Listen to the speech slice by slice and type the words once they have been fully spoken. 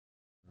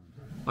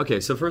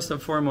Okay, so first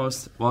and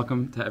foremost,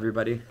 welcome to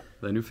everybody.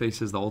 The new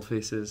faces, the old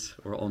faces,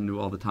 we're all new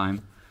all the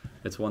time.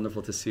 It's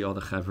wonderful to see all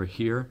the chevra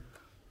here.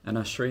 And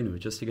Ashreinu,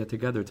 just to get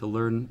together to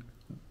learn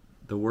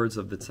the words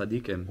of the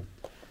tzaddikim.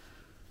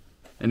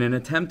 And an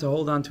attempt to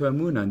hold on to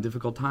Emunah in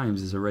difficult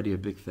times is already a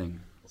big thing.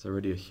 It's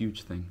already a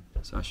huge thing.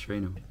 So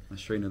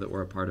Ashreinu that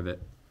we're a part of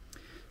it.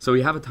 So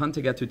we have a ton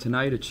to get to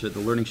tonight. The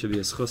learning should be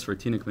a schus for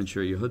Tinik Ben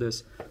Shir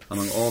Yehudis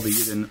among all the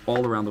Yidden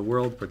all around the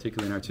world,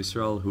 particularly in Eretz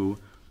Yisrael, who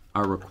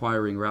are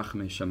requiring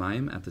Rachmei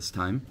Shamayim at this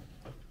time.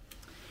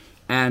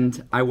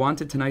 And I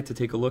wanted tonight to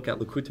take a look at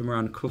Likutei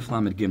Moharan Kuf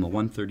Lamed Gimel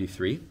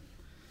 133.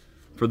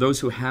 For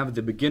those who have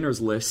the beginner's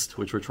list,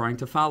 which we're trying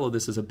to follow,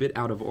 this is a bit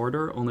out of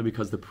order, only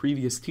because the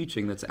previous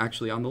teaching that's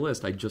actually on the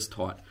list I just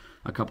taught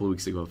a couple of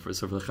weeks ago.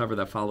 So for the chevra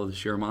that follow the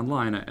shiurim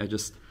online, I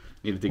just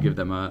needed to give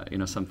them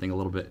something a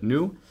little bit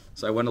new.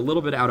 So I went a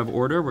little bit out of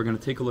order. We're going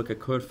to take a look at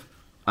Kuf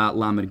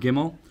Lamed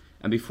Gimel.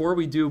 And before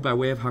we do, by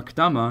way of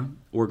Hakdama,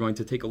 we're going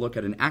to take a look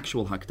at an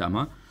actual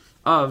Hakdama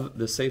of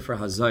the Sefer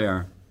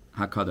HaZayar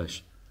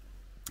HaKadosh.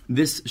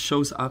 This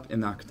shows up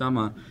in the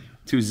Hakdama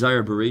to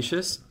Zayar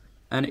Bereshis,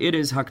 and it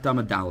is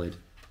Hakdama Dalid.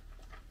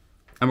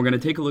 And we're going to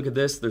take a look at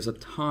this. There's a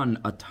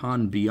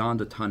ton,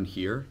 beyond a ton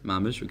here.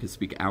 Mamish, we could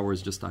speak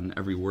hours just on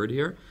every word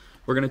here.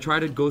 We're going to try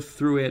to go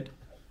through it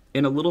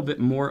in a little bit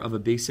more of a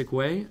basic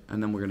way,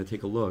 and then we're going to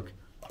take a look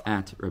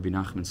at Rabbi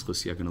Nachman's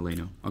Chus Yagun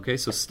Aleinu. Okay,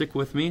 so stick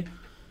with me.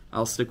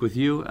 I'll stick with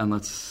you, and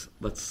let's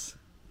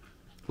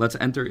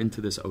enter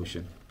into this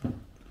ocean.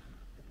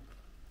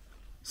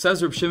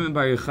 Says Reb Shimon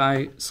Bar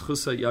Yochai,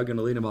 Schusa Yagun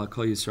Aleinu B'al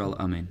Kol Yisrael,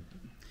 Amen.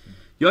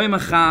 Yoyim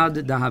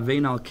Achad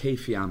Dahavein Al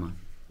Keif Yama.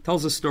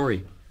 Tells a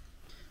story.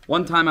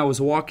 One time I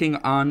was walking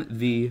on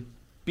the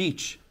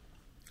beach,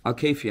 Al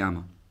Keif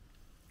Yama,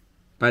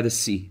 by the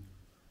sea.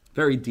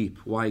 Very deep.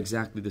 Why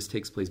exactly this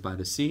takes place by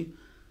the sea?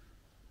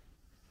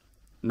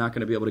 Not going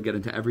to be able to get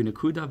into every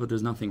Nakuda, but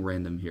there's nothing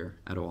random here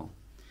at all.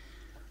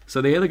 So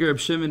the Heilige Reb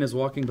Shimon is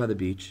walking by the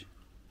beach.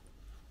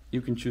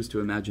 You can choose to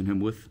imagine him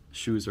with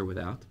shoes or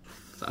without.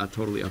 It's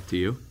totally up to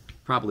you.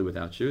 Probably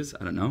without shoes,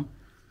 I don't know.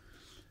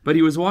 But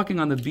he was walking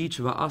on the beach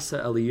of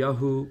Va'asa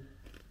Eliyahu,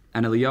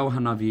 and Eliyahu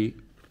Hanavi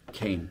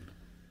came.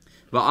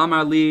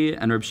 Va'amar li,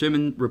 and Reb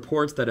Shimon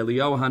reports that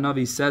Eliyahu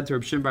Hanavi said to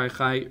Reb Shimon Bar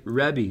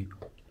Yochai,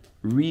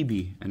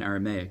 Ribi, in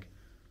Aramaic,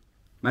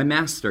 my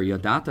master,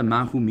 Yadata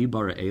Mahu Mi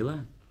Bara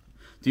Eila?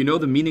 Do you know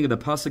the meaning of the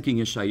pasuk in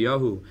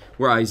Yeshayahu,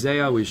 where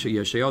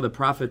Yeshayahu the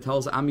prophet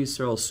tells Am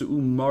Yisrael, Su'u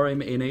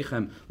Marem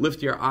Einechem,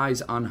 lift your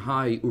eyes on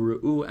high,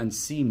 Uru'u, and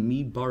see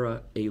Mi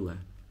Bara Eila.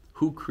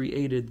 Who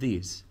created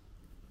these?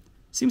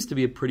 Seems to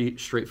be a pretty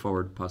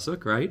straightforward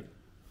pasuk, right?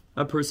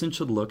 A person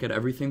should look at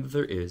everything that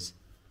there is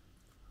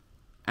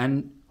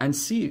and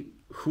see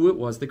who it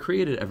was that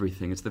created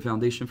everything. It's the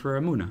foundation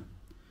for Emunah.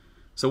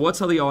 So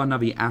what's Eliyahu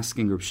Hanavi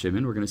asking Reb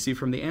Shimon? We're going to see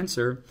from the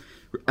answer.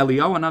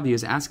 Eliyahu Hanavi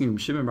is asking Reb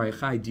Shimon Bar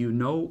Yochai, do you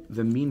know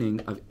the meaning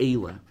of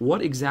Eila?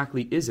 What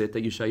exactly is it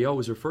that Yeshayahu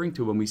is referring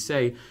to when we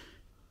say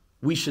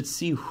we should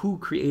see who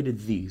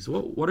created these?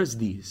 What is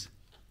these?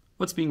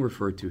 What's being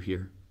referred to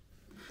here?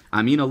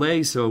 Amin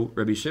alei, so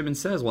Rabbi Shimon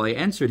says, well, I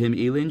answered him,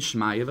 Elin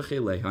Shmaya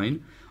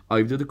v'chelehain,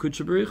 Avdu the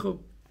Kudsha B'richu.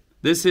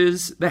 This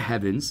is the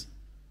heavens,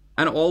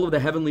 and all of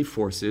the heavenly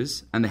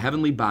forces, and the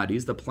heavenly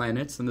bodies, the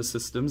planets and the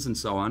systems and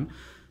so on,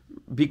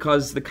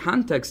 because the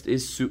context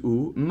is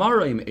Su'u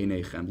Maraim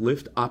Einechem,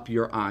 lift up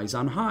your eyes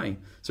on high.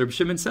 So Rabbi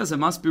Shimon says it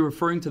must be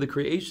referring to the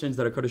creations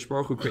that HaKadosh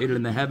Baruch Hu created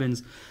in the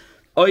heavens,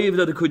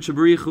 Oivda the Kudsha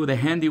B'richu, the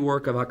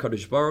handiwork of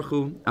HaKadosh Baruch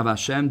Hu, of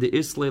Hashem, the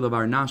Islay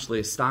Levarnash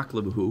Le'estak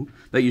Lebuhu,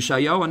 that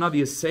Yeshayahu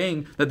Hanavi is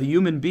saying that the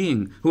human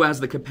being who has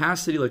the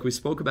capacity, like we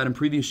spoke about in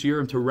previous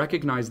year, to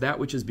recognize that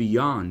which is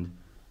beyond,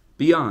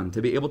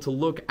 to be able to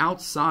look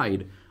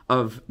outside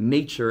of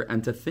nature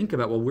and to think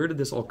about, well, where did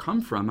this all come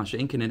from?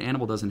 Masha'inkin, an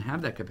animal doesn't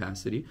have that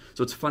capacity,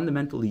 so it's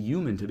fundamentally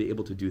human to be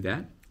able to do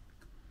that.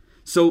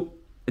 So,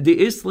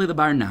 the Islay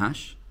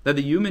Levarnash, that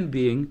the human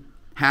being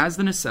has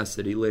the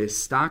necessity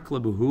le'estak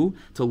lebuhu,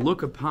 to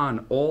look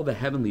upon all the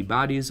heavenly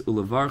bodies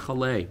ulevar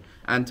chalei,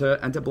 and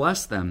to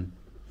bless them,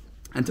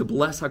 and to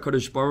bless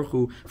HaKadosh Baruch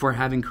Hu for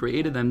having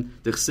created them.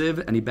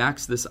 D'chsiv, and he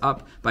backs this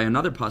up by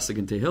another pasuk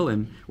in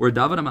Tehillim, where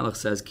David HaMelech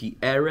says, Ki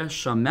ere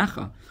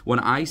shamecha, when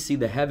I see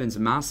the heavens,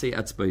 masei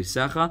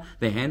atzbaisecha,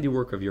 the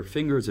handiwork of your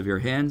fingers, of your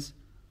hands.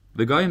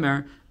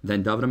 V'goymer,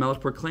 then David HaMelech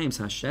proclaims,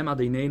 Hashem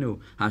Adinenu,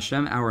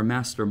 Hashem our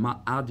master,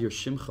 ma'ad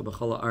yirshimcha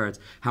b'chol ha'aretz,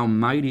 how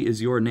mighty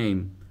is your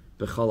name,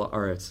 b'chol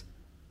ha'aretz,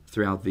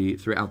 throughout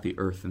the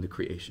earth and the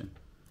creation.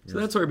 Yes. So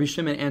that's what Rabbi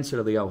Shimon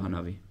answered Eliyahu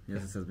Hanavi.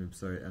 Yes, it says,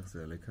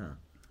 Mipsari.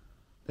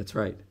 That's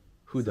right.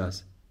 Who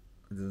does?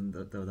 Doesn't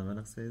David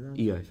HaMelech say that?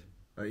 Eiv.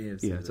 Oh,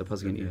 Eiv. Yeah, it's a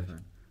pasuk in Eiv.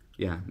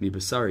 Yeah, mi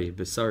basari.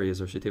 Basari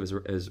is Rosh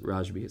Hashanah as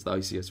Rashbi. It's the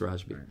ICS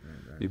Rashbi.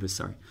 Right. Mi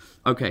basari.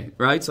 Okay,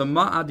 right? So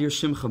ma'ad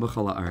yirshimcha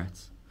b'chol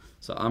ha'aretz.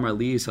 So Amar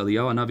Li, so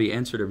Eliyahu Hanavi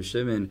answered Rabbi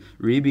Shimon,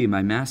 Ribi,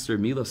 my master,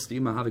 Mila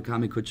Stima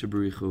Havikami Kudsha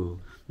B'richu.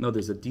 No,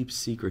 there's a deep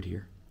secret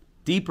here.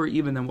 Deeper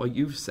even than what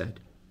you've said.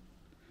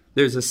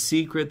 There's a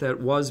secret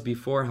that was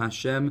before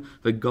Hashem,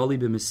 V'gali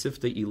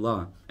b'mesifta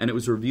ilah, and it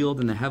was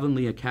revealed in the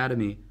heavenly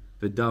academy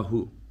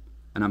V'dahu.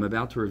 And I'm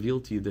about to reveal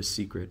to you this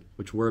secret,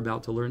 which we're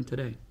about to learn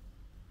today.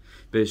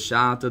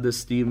 B'shata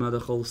d'stima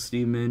d'chol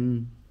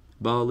stimin,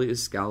 ba'ali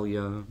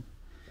iskalia.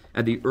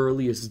 At the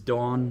earliest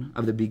dawn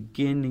of the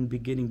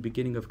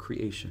beginning of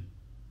creation.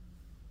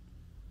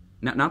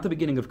 Not the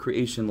beginning of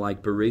creation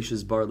like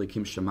Bereshis bar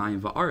lekim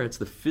shamayim va'aretz,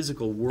 the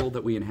physical world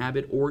that we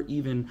inhabit, or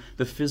even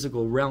the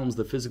physical realms,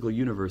 the physical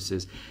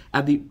universes.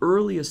 At the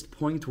earliest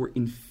point where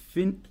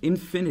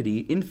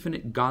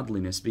infinite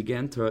godliness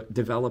began to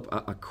develop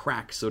a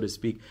crack, so to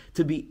speak,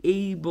 to be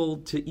able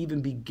to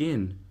even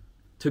begin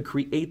to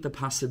create the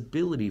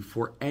possibility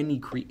for any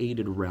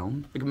created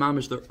realm. Like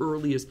mamish, the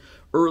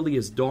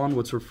earliest dawn,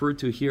 what's referred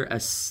to here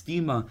as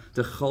stima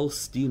d'chol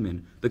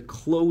stimin, the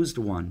closed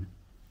one,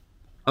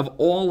 of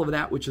all of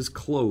that which is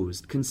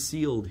closed,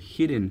 concealed,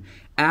 hidden,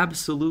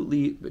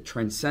 absolutely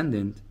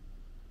transcendent,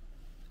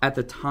 at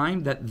the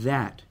time that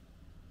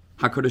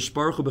HaKadosh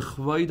Baruch Hu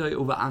b'chvoidai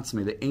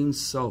uva'atzmei, the Ein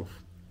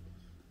Sof,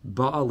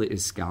 Ba'al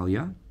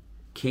Iskalia,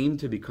 came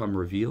to become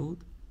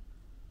revealed.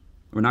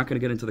 We're not going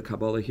to get into the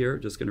Kabbalah here,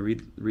 just going to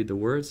read the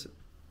words,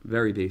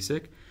 very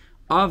basic.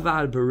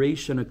 Avad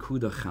Bereisha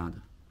Nakuda Chad.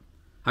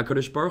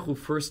 HaKadosh Baruch Hu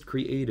first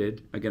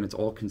created, again it's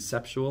all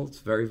conceptual, it's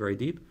very, very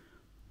deep,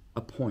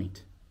 a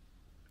point.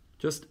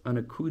 Just an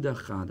akuda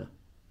chada.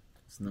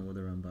 Isn't that what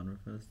the Ramban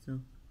refers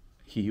to?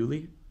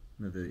 Hiyuli?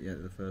 No,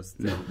 the first.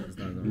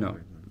 No,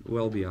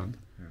 well beyond.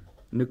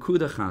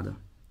 Nakuda chada.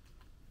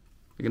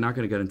 We're not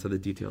going to get into the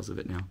details of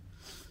it now.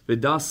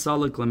 V'das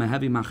salik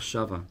lemehevi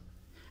machshava.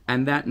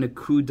 And that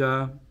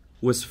nakuda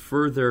was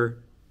further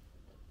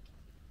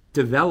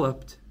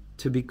developed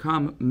to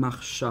become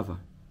machshava.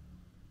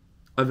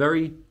 A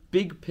very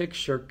big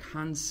picture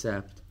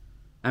concept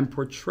and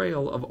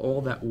portrayal of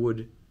all that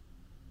would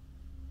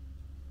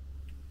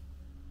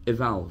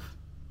evolve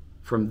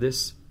from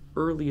this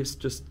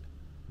earliest, just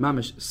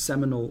mamish,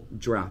 seminal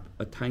drop,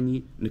 a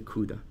tiny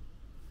nakuda.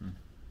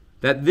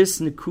 That this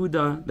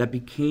nakuda that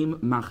became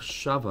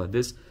machshava,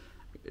 this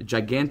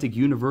gigantic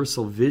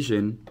universal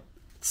vision,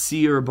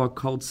 tzir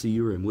bakal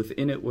tzirim,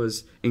 within it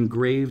was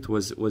engraved,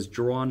 was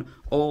drawn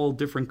all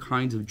different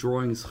kinds of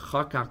drawings,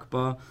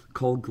 chakakba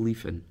kol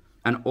glifin,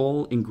 and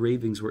all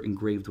engravings were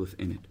engraved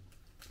within it.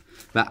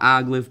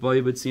 Va'aglif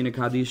boibetzina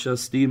kadisha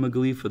stima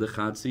glifa the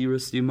chatzira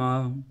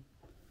stima.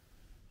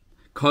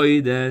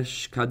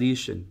 Kodesh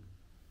Kadishin.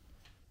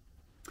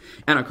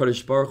 And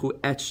HaKadosh Baruch Hu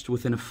etched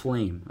within a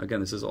flame.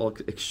 Again, this is all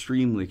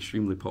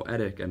extremely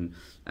poetic and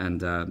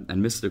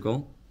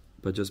mystical,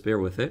 but just bear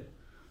with it.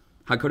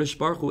 HaKadosh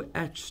Baruch Hu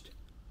etched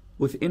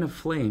within a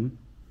flame,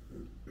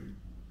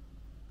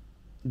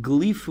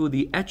 glifu,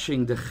 the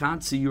etching, the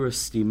chatziyur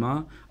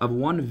stima, of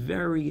one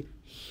very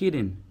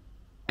hidden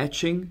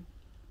etching,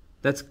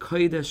 that's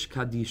Kodesh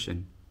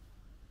Kadishin,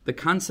 the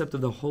concept of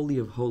the Holy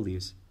of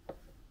Holies.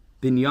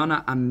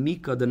 Binyana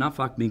amika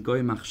denafak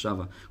migoy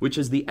machshava, which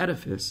is the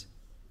edifice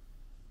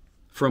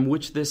from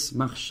which this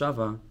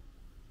machshava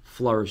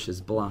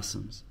flourishes,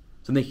 blossoms.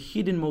 So in the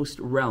hiddenmost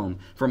realm,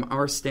 from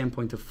our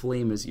standpoint, a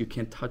flame is you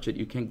can't touch it,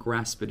 you can't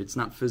grasp it, it's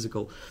not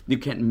physical, you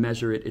can't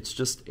measure it,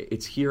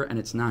 it's here and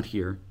it's not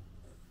here.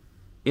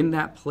 In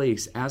that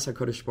place, as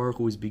HaKadosh Baruch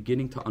Hu is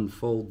beginning to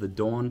unfold the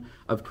dawn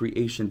of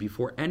creation,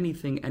 before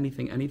anything,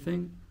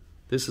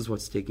 this is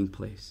what's taking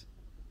place.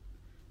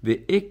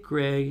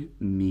 Ve'ikre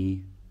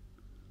mi.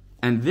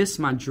 And this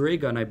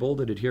madrega, and I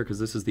bolded it here because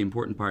this is the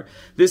important part,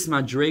 this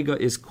madrega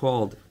is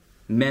called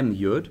Mem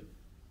Yud,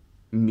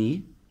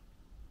 Mi,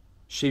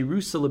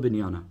 Sherusa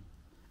Lebinyana.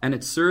 And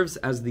it serves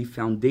as the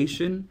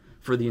foundation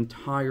for the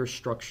entire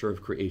structure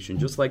of creation.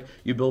 Just like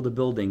you build a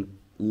building,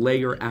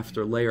 layer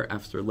after layer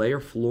after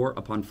layer, floor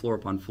upon floor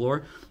upon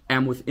floor,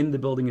 and within the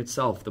building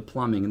itself, the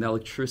plumbing and the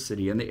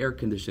electricity and the air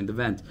conditioning, the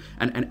vent,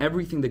 and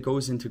everything that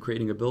goes into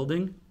creating a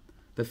building,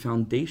 the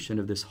foundation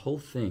of this whole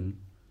thing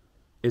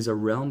is a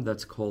realm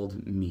that's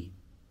called Mi,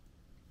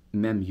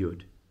 Mem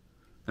Yud.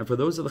 And for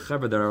those of the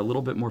Chaver that are a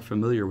little bit more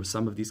familiar with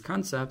some of these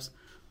concepts,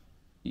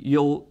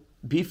 you'll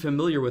be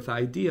familiar with the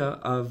idea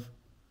of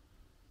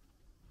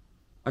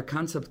a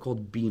concept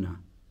called Bina.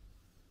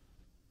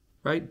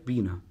 Right?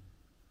 Bina.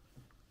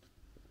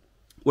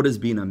 What does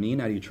Bina mean?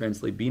 How do you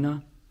translate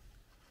Bina?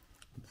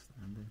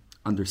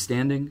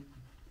 Understanding.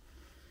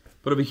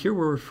 But over here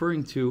we're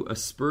referring to a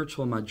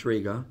spiritual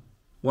madrega,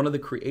 one of the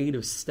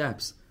creative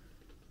steps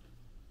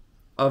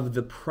of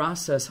the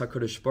process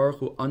HaKadosh Baruch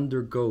Hu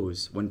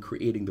undergoes when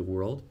creating the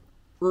world,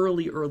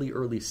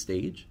 early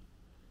stage,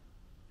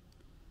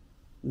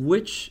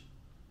 which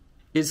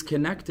is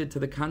connected to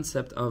the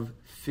concept of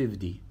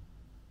 50.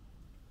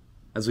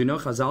 As we know,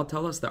 Chazal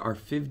tell us there are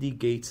 50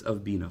 gates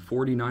of Bina.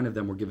 49 of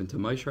them were given to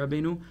Moshe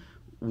Rabbeinu.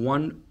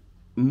 One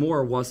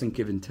more wasn't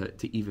given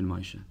to even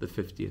Moshe, the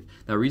 50th.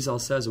 Now Rizal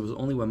says it was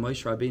only when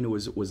Moshe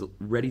Rabbeinu was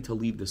ready to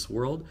leave this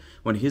world,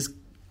 when his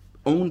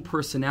own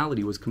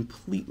personality was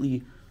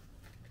completely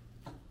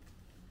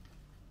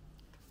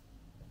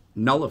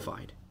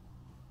nullified,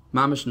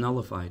 mamish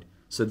nullified.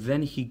 So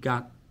then he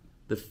got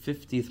the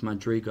 50th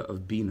madrega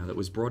of Bina that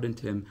was brought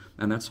into him,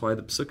 and that's why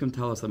the Psukim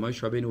tell us that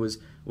Moshe Rabbeinu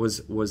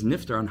was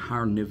niftar on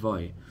Har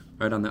Nivai,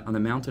 right, on the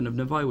mountain of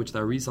Nevai, which the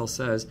Arizal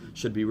says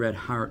should be read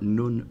Har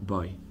Nun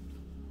Bai.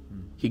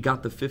 He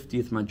got the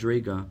 50th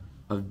Madrega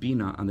of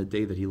Bina on the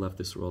day that he left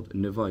this world.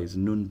 Nevai is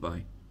Nun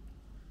Bai.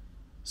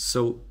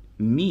 So,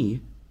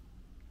 mi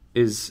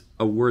is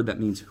a word that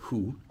means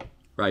who,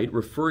 right?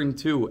 Referring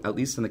to, at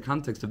least in the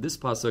context of this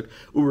pasuk,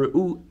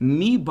 Ura'u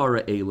mi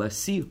bara eila,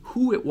 see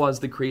who it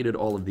was that created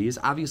all of these.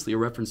 Obviously a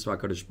reference to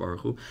HaKadosh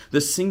Baruch Hu, the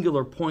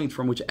singular point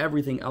from which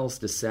everything else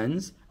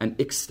descends and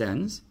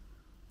extends.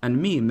 And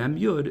mi, mem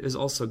yud, is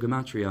also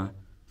gematria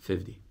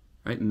 50,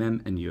 right?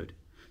 Mem and yud.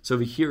 So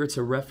over here it's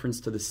a reference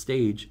to the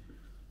stage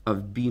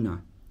of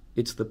Bina.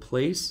 It's the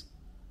place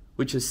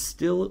which is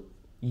still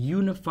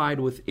unified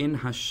within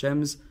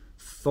Hashem's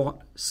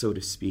thought, so to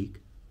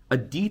speak. A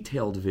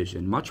detailed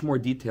vision, much more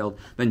detailed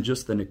than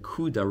just the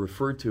Nekuda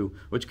referred to,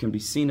 which can be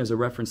seen as a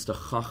reference to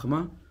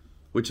Chachma,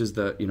 which is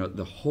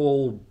the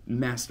whole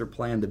master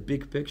plan, the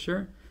big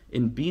picture.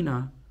 In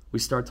Bina, we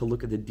start to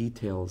look at the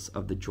details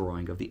of the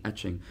drawing, of the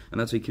etching. And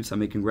that's what he keeps on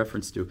making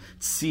reference to.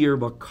 Tzir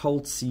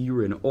b'kol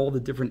tzirin, all the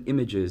different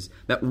images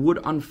that would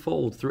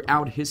unfold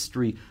throughout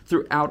history,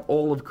 throughout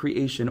all of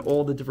creation,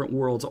 all the different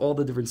worlds, all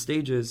the different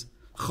stages.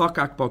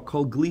 Chakak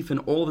b'kol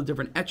glifin, all the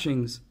different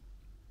etchings.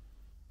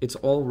 It's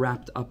all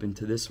wrapped up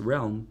into this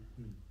realm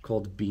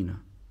called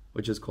Bina,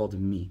 which is called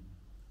Mi,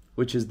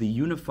 which is the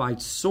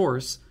unified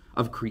source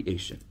of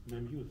creation.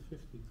 Mem Yud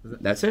 50.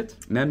 That's it.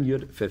 Mem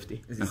Yud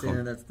 50. Is he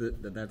saying that's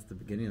the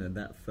beginning,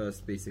 that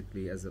first,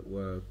 basically, as it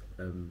were,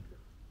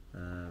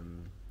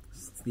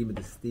 Stima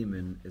de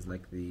Stimen is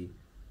like the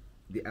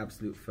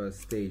absolute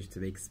first stage to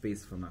make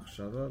space for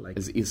Machshava? Like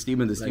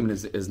Stima de Stimen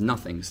is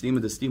nothing.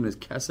 Stima de Stimen is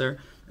Keser.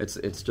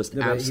 It's just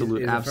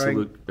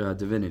absolute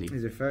divinity.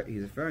 He's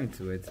referring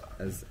to it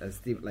as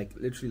Stima, like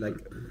literally like...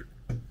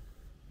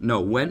 No,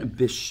 when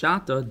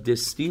Bishata de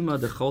Stima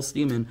de Chol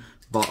Stimen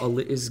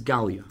Ba'al is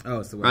Galia.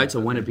 Oh, so right?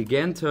 So when it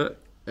began to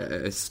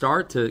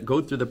start to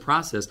go through the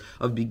process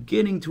of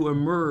beginning to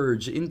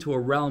emerge into a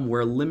realm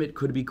where a limit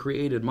could be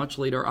created much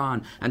later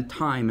on, and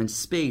time and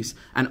space,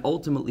 and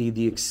ultimately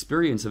the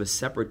experience of a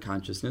separate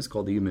consciousness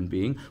called the human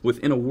being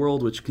within a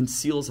world which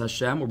conceals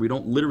Hashem, where we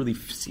don't literally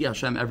see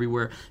Hashem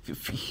everywhere,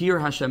 hear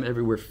Hashem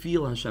everywhere,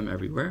 feel Hashem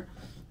everywhere,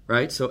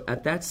 right? So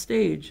at that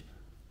stage,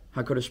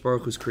 HaKadosh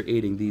Baruch Hu is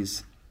creating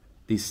these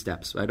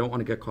steps. I don't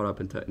want to get caught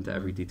up into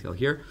every detail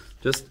here.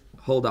 Just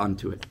hold on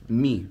to it.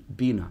 Mi,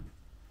 Bina,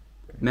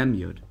 Mem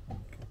Yud.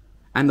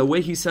 And the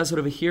way he says it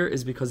over here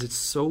is because it's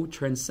so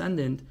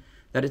transcendent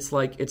that it's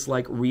like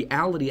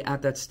reality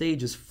at that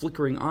stage is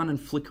flickering on and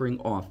flickering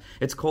off.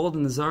 It's called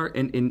in the Zar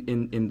in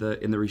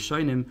the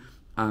Rishonim,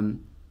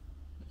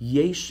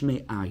 Yesh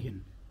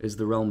Me'ayin is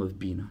the realm of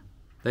Bina.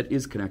 That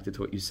is connected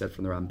to what you said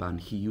from the Ramban,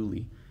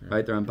 Hiyuli.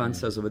 Right? The Ramban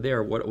says over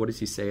there, what does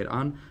he say it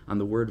on? On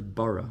the word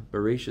bara.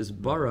 Bereshis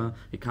bara,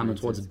 he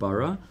comments what's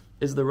bara,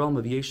 is the realm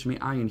of Yesh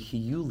Me'ayin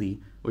Hiyuli,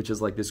 which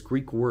is like this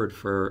Greek word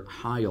for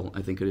hayal,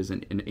 I think it is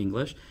in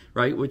English,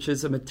 right? Which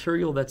is a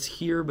material that's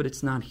here, but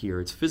it's not here.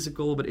 It's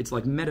physical, but it's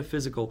like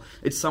metaphysical.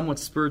 It's somewhat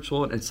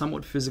spiritual and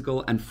somewhat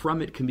physical, and from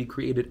it can be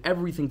created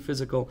everything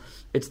physical.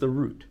 It's the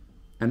root.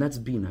 And that's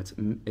Bina.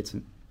 It's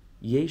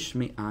Yesh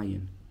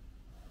Me'ayin.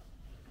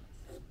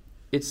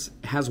 It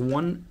has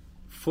one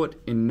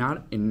foot in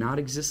not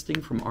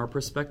existing from our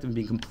perspective,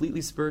 being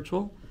completely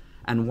spiritual,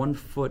 and one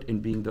foot in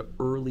being the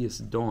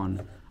earliest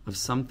dawn of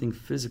something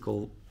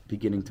physical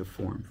beginning to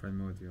form.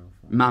 Primordial.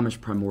 Mamish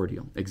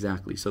primordial,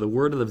 exactly. So the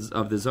word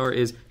of the Zohar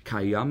is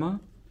kayama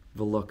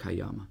v'lo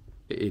kayama.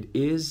 It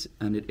is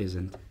and it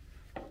isn't.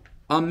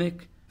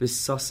 Amik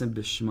v'sasim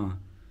b'shma.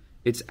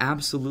 It's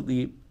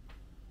absolutely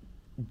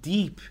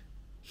deep,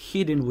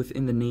 hidden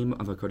within the name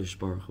of HaKadosh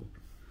Baruch Hu.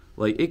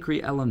 Like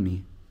ikri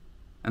elami.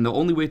 And the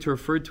only way to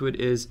refer to it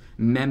is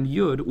Mem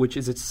Yud, which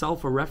is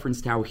itself a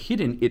reference to how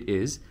hidden it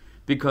is,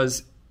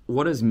 because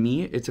what is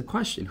me? It's a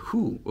question.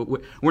 Who?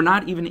 We're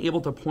not even able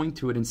to point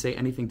to it and say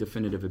anything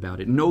definitive about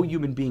it. No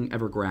human being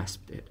ever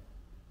grasped it.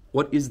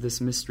 What is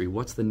this mystery?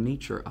 What's the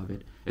nature of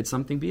it? It's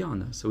something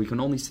beyond us, so we can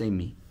only say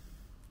me.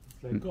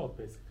 It's like God,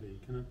 basically.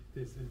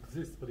 This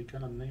exists, but he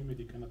cannot name it.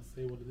 He cannot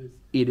say what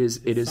it is.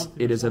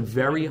 It is a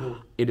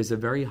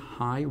very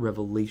high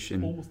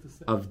revelation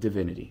of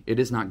divinity. It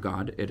is not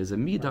God. It is a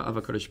midah of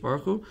HaKadosh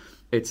Baruch Hu.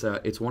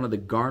 It's one of the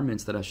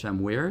garments that Hashem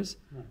wears,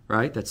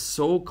 right? That's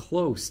so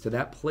close to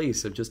that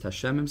place of just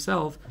Hashem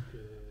Himself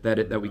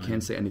that we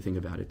can't say anything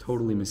about it.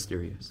 Totally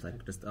mysterious. It's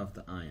like just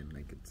after ayin,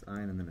 like it's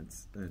ayin and then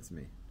it's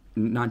me.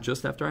 Not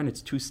just after ayin.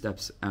 It's two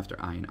steps after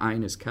ayin.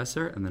 Ayin is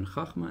keser, and then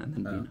chachma, and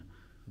then bina.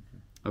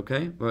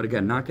 Okay? But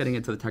again, not getting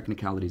into the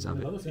technicalities of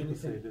it. A lot of people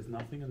say there's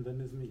nothing and then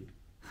there's me.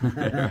 Do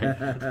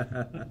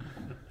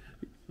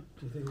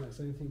you think that's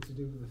anything to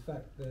do with the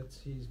fact that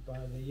he's by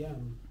the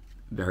yam?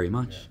 Very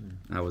much.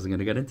 Yeah. I wasn't going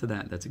to get into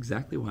that. That's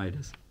exactly why it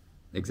is.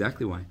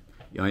 Exactly why.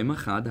 Yom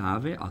echad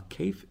have al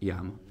keif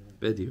yam.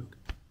 Bediuk.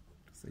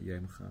 So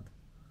yom echad.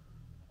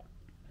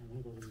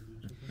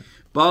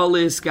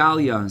 Baalis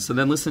Galia. So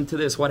then listen to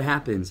this. What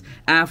happens?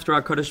 After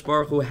HaKadosh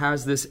Baruch Hu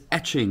has this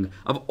etching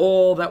of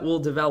all that will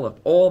develop,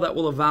 all that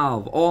will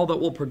evolve, all that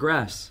will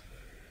progress.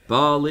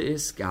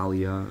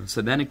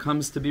 So then it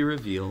comes to be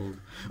revealed.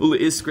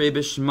 U'le'iskrei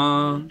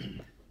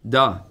b'shma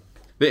da.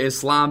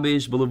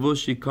 Ve'eslabish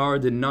b'levush yikar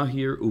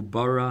denahir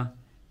ubara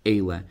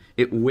eile.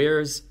 It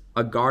wears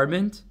a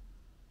garment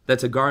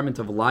that's a garment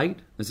of light.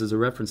 This is a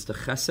reference to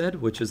chesed,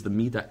 which is the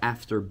midah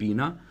after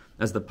bina.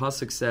 As the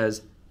pasuk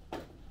says,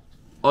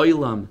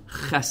 Oilam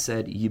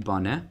chesed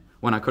yibaneh.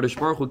 When HaKadosh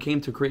Baruch Hu came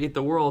to create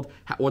the world,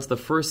 what's the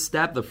first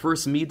step, the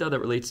first midah that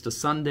relates to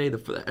Sunday,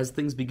 as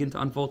things begin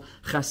to unfold?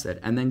 Chesed,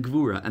 and then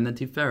Gvura, and then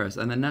Tiferes,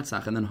 and then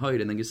Netzach, and then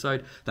Hoid, and then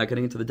Yesod. That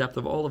getting into the depth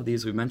of all of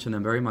these, we mentioned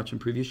them very much in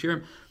previous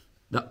year.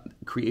 The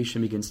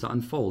creation begins to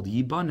unfold.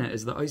 Yibaneh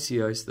is the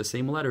Isios, the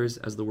same letters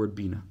as the word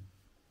Bina.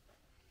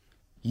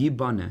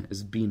 Yibaneh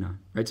is Bina,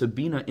 right? So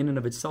Bina in and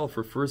of itself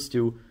refers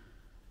to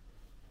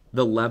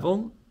the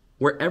level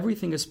where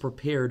everything is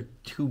prepared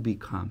to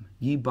become.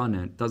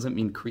 Yibaneh doesn't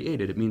mean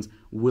created, it means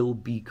will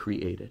be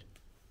created.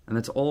 And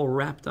that's all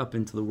wrapped up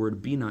into the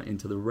word Bina,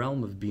 into the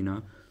realm of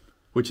Bina,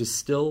 which is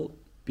still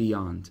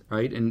beyond,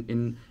 right?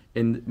 In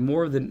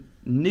more than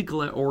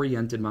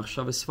Nigla-oriented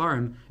Machshavas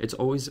Svarim, it's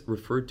always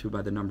referred to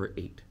by the number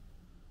 8.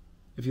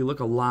 If you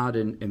look a lot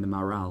in the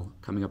Maral,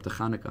 coming up to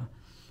Hanukkah,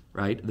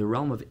 right? The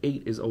realm of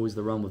 8 is always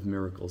the realm of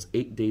miracles.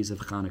 8 days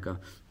of Hanukkah,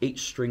 8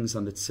 strings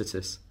on the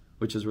tzitzis,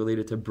 which is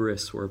related to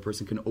bris, where a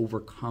person can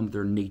overcome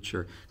their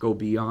nature, go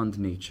beyond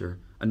nature.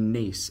 A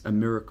nace, a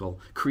miracle.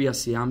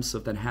 Kriyas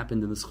Yamsuf that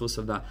happened in the schus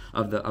of the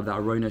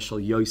Aroina Shel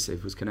Yosef,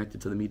 who's connected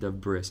to the midah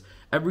of bris.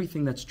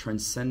 Everything that's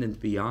transcendent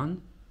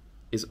beyond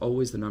is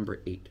always the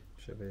number 8.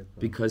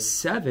 Because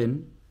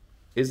 7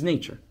 is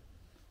nature.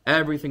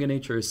 Everything in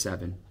nature is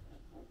 7.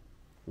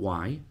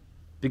 Why?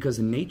 Because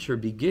nature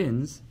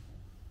begins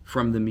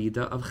from the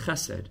midah of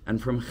chesed.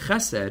 And from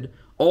chesed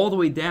all the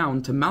way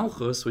down to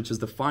Malchus, which is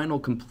the final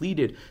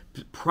completed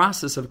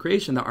process of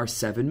creation, there are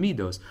 7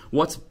 midos.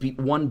 What's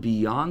one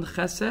beyond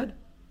Chesed?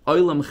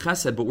 Olam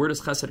Chesed, but where does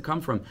Chesed come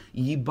from?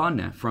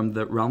 Yibaneh, from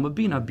the realm of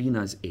Bina.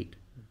 Bina is 8.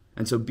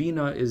 And so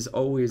Bina is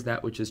always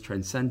that which is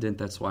transcendent.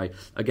 That's why,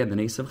 again, the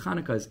Nes of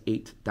Chanukah is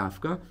 8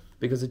 dafka,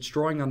 because it's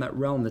drawing on that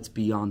realm that's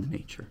beyond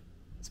nature.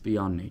 It's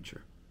beyond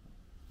nature.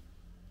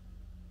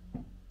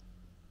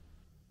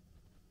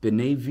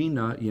 B'nei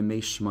Vina Yemei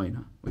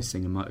Shmoina, we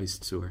sing in Ma'is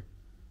Tzur.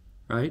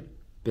 Right?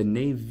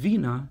 B'nei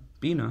Vina,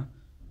 Bina,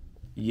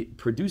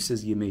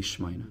 produces Yemei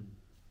Shmoina.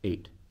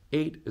 8.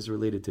 8 is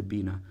related to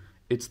Bina.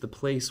 It's the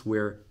place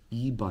where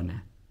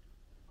Yibaneh.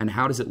 And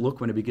how does it look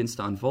when it begins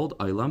to unfold?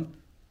 Olam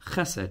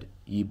Chesed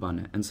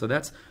Yibaneh. And so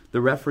that's the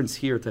reference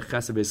here to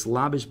Chesed.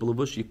 V'eslabish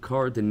b'levush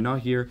yikar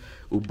denahir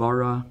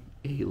ubara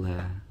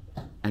eileh.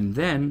 And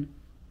then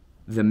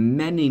the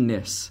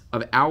manyness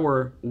of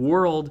our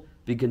world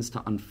begins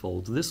to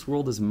unfold. This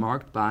world is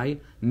marked by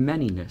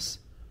manyness.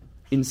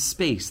 In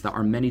space, there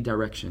are many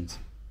directions.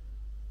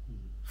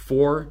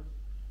 4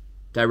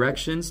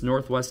 directions,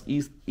 northwest,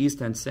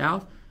 east, and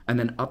south, and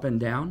then up and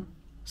down,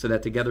 so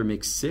that together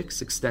makes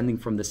 6, extending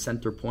from the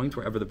center point,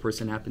 wherever the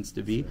person happens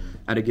to be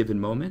at a given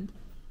moment.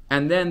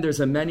 And then there's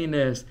a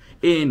manyness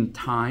in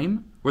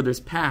time, where there's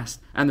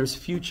past and there's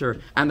future,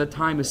 and the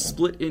time is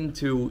split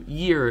into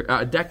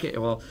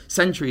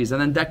centuries, and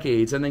then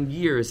decades, and then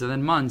years, and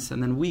then months,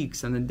 and then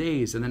weeks, and then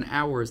days, and then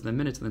hours, and then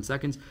minutes, and then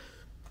seconds.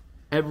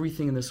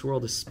 Everything in this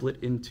world is split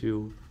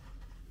into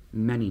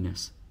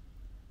manyness.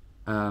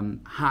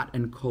 Hot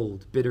and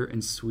cold, bitter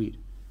and sweet,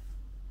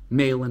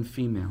 male and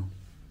female.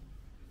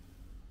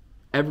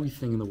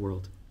 Everything in the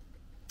world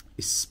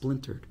is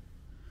splintered,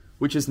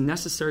 which is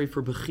necessary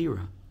for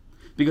Bechira.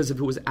 Because if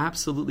it was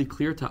absolutely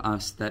clear to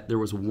us that there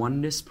was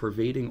oneness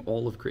pervading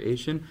all of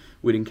creation,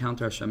 we'd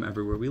encounter Hashem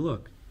everywhere we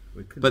look.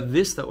 But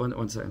this, that one,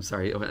 I'm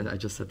sorry, I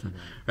just said that,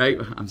 right?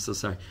 I'm so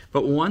sorry.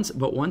 But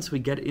once we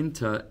get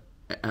into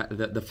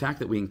the fact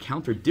that we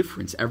encounter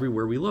difference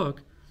everywhere we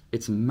look,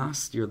 it's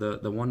mastir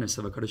the oneness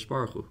of HaKadosh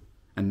Baruch Hu.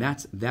 And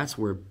that's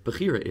where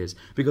Bechira is.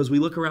 Because we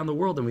look around the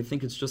world and we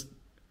think it's just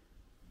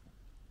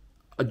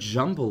a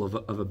jumble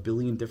of a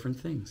billion different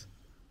things.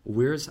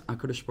 Where's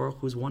HaKadosh Baruch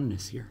Hu's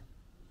oneness here?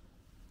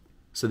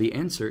 So the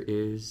answer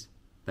is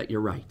that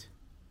you're right.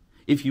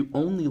 If you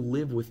only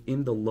live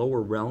within the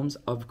lower realms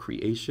of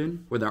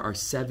creation, where there are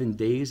 7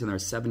 days and there are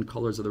 7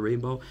 colors of the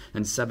rainbow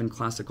and 7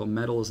 classical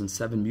metals and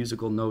 7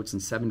 musical notes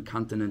and 7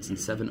 continents and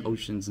 7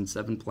 oceans and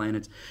 7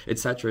 planets,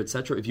 etc.,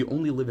 etc., if you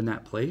only live in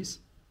that place,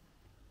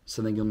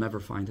 so then you'll never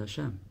find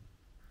Hashem.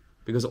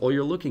 Because all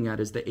you're looking at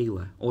is the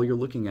Eila. All you're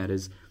looking at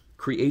is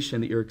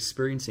creation that you're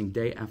experiencing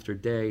day after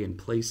day and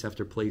place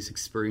after place,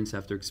 experience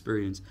after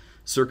experience,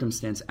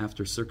 circumstance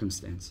after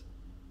circumstance.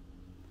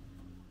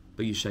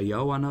 But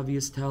Yeshayahu Hanavi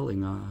is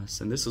telling us,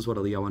 and this is what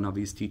Eliyahu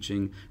Hanavi is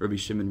teaching Rabbi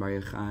Shimon Bar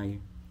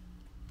Yochai,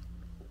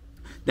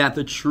 that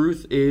the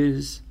truth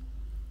is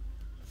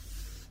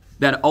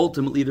that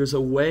ultimately there's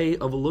a way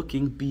of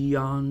looking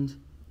beyond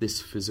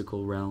this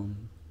physical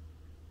realm.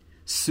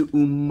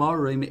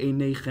 Su'umarim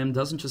einechem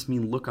doesn't just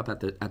mean look up at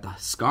the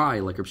sky,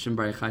 like Reb Shimon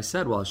Bar Yochai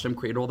said. Well, Hashem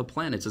created all the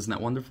planets. Isn't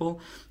that wonderful?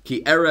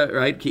 Ki era,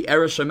 right? Ki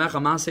era shemecha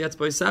masei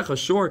etzboisecha.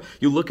 Sure,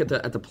 you look at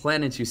the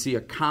planets, you see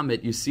a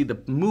comet, you see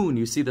the moon,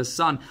 you see the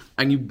sun,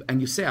 and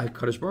you say,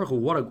 Kadosh Baruch Hu,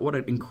 what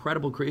an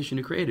incredible creation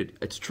you created.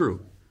 It's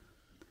true.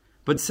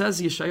 But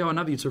says Yeshayahu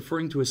Hanavi, it's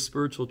referring to a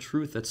spiritual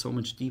truth that's so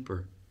much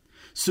deeper.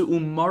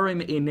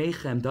 Su'umarim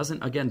einechem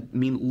doesn't, again,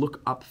 mean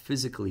look up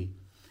physically.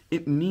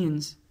 It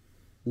means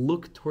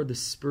look toward the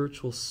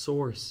spiritual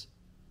source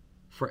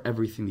for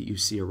everything that you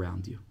see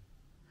around you.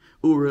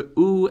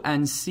 U're'u,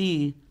 and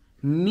see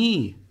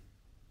me,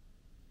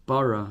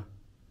 bara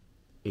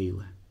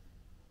ele.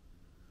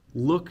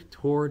 Look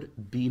toward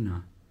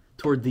Bina,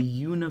 toward the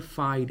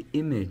unified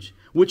image,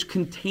 which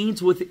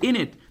contains within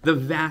it the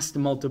vast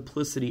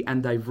multiplicity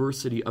and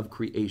diversity of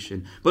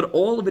creation. But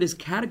all of it is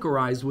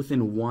categorized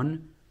within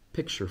one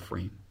picture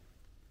frame.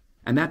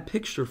 And that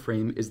picture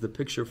frame is the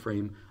picture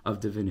frame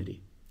of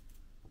divinity.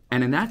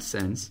 And in that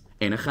sense,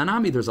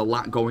 Enechanami, there's a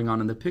lot going on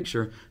in the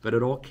picture, but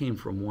it all came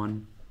from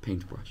one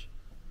paintbrush.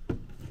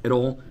 It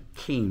all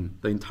came,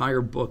 the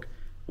entire book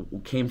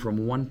came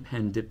from one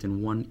pen dipped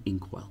in one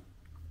inkwell.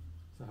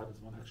 So how does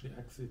one actually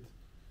exit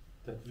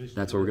that vision?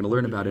 That's what we're going to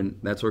learn about in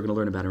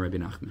Rabbi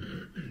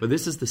Nachman. But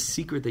this is the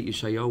secret that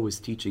Yeshayahu was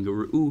teaching.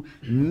 U'u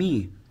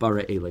mi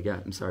bara eleg.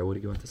 I'm sorry, what do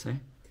you want to say?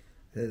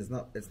 It's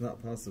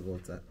not possible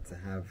to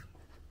have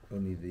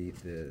only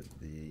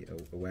the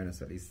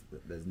awareness, at least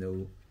there's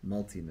no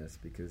multiness,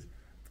 because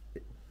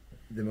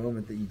the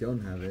moment that you don't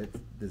have it,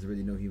 there's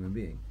really no human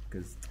being,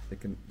 because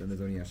then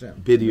there's only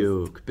Hashem.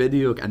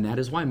 Bidyuk. And that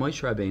is why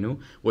Moshe Rabbeinu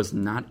was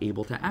not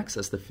able to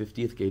access the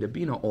 50th gate of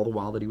Bina all the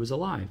while that he was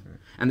alive. Right.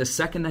 And the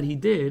second that he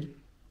did,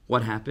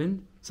 what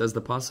happened? Says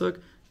the Pasuk,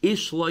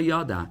 Ish lo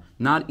yada.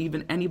 Not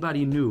even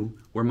anybody knew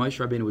where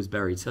Moshe Rabbeinu was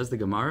buried. Says the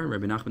Gemara,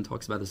 Rabbi Nachman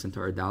talks about this in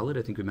Torah Dalet,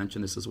 I think we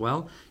mentioned this as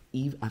well.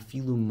 Ev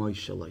afilu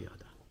Moshe lo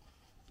yada.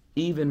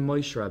 Even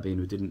Moshe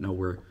Rabbeinu didn't know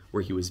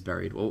where he was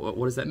buried. Well,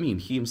 what does that mean?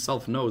 He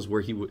himself knows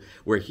where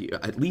he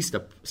at least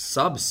a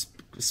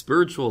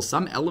spiritual,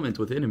 some element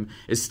within him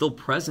is still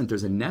present.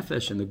 There's a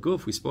nefesh in the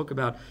guf. We spoke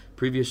about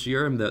previous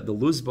year, the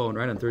luzbon,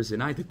 right, on Thursday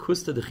night, the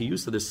kusta, the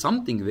chiyusa. There's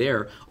something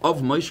there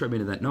of Moshe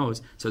Rabbeinu that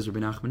knows. Says Rabbi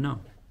Nachman,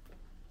 no.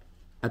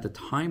 At the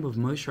time of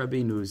Moshe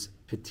Rabbeinu's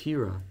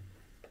petira,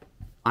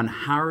 on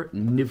Har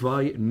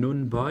Nivai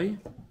Nun Bai,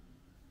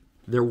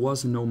 there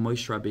was no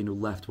Moshe Rabbeinu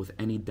left with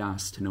any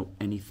das to know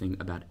anything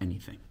about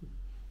anything.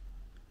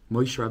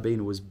 Moshe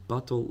Rabbeinu was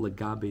batal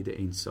legabe de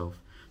ein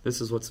sof. This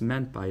is what's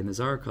meant by in the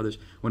Zohar Kodesh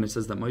when it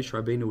says that Moshe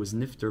Rabbeinu was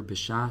nifter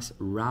b'shas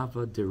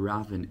rava de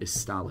ravin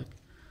istalik.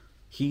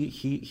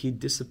 He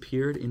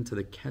disappeared into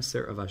the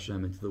keser of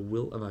Hashem, into the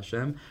will of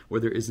Hashem,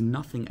 where there is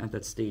nothing at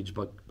that stage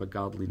but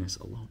godliness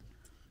alone.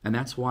 And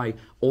that's why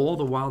all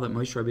the while that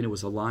Moshe Rabbeinu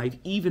was alive,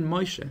 even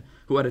Moshe,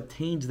 who had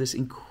attained this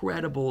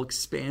incredible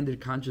expanded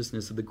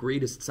consciousness of the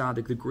greatest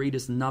tzaddik, the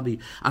greatest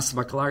navi,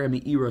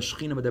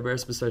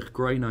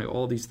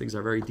 all these things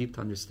are very deep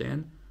to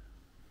understand.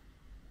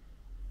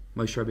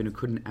 Moshe Rabbeinu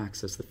couldn't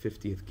access the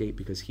 50th gate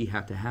because he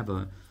had to have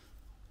a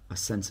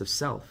sense of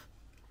self.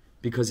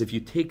 Because if you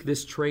take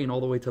this train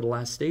all the way to the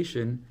last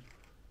station,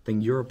 then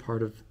you're a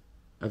part of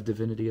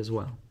divinity as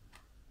well.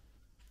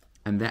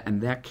 And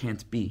that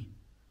can't be.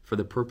 For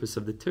the purpose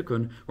of the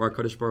tikkun, where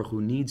HaKadosh Baruch Hu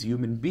needs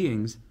human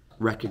beings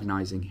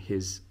recognizing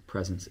His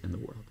presence in the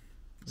world.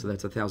 So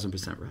that's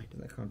 1,000% right. Is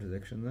that a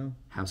contradiction, though?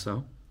 How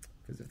so?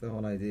 Because if the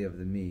whole idea of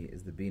the me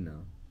is the bina,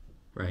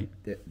 right?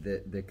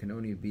 There can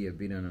only be a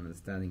bina, an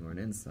understanding, or an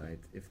insight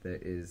if there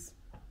is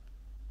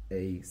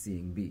a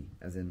seeing be.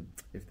 As in,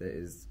 if there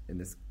is, in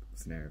this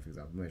scenario, for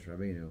example, Moshe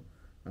Rabbeinu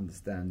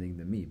understanding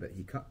the me, but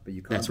you can't.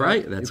 That's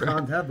right.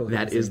 Can't have both.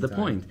 That is the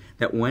point.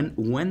 That when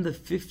the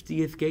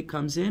 50th gate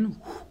comes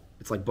in,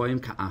 it's like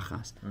boyim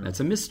ka'achas.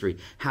 That's a mystery.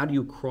 How do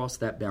you cross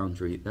that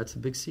boundary? That's a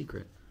big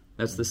secret.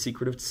 That's the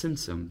secret of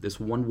tzimtzum, this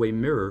one-way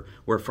mirror,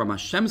 where from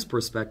Hashem's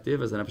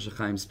perspective, as the Nefesh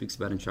HaChaim speaks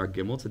about in Shar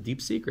Gimel, it's a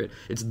deep secret.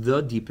 It's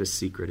the deepest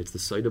secret. It's the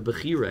side of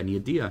Bechira and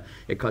Yediyah.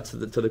 It cuts to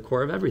the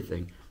core of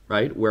everything,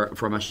 right? Where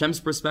from Hashem's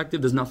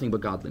perspective, there's nothing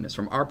but godliness.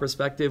 From our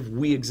perspective,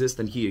 we exist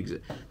and He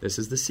exists. This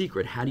is the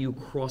secret. How do you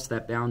cross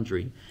that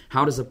boundary?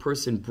 How does a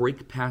person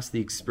break past the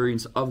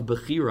experience of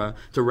Bechira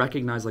to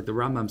recognize, like the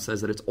Rambam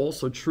says, that it's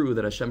also true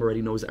that Hashem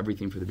already knows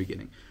everything from the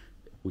beginning?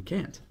 We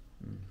can't.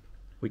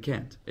 We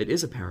can't. It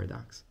is a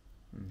paradox.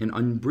 An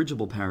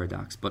unbridgeable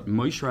paradox. But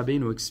Moshe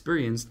Rabbeinu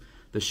experienced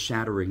the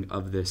shattering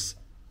of this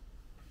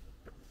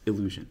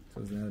illusion. So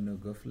is there no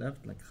guf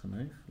left, like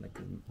Chanech, like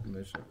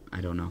Moshe?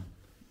 I don't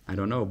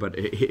know, but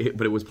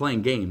it was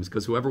playing games,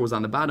 because whoever was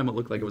on the bottom, it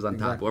looked like it was on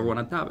top. Whoever went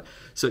on top,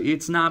 so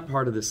it's not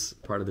part of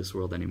this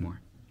world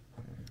anymore.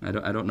 I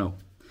don't know,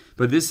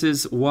 but this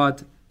is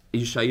what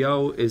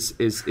Yeshayahu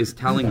is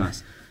telling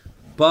us.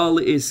 Bal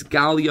is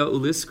Galia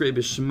uliskre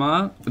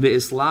b'shma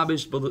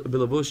ve'islabish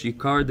b'lavush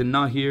yikar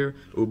denahir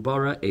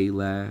ubara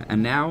eile.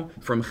 And now,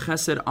 from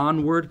Chesed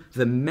onward,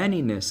 the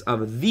manyness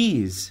of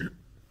these,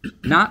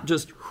 not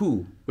just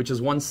who, which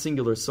is one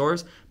singular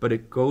source, but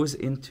it goes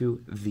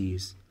into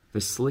these.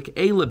 V'slik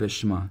Eila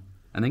b'shma.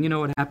 And then you know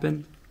what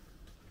happened?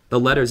 The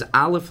letters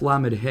Aleph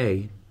Lamed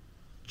Hey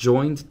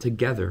joined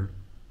together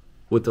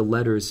with the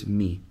letters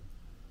Mi.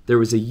 There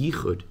was a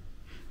yichud.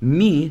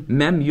 Mi,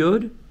 Mem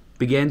Yud,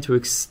 began to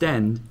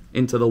extend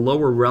into the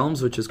lower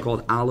realms, which is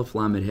called Aleph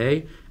Lamed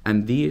Hey,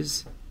 and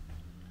these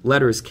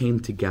letters came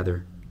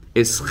together.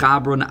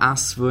 Ischabron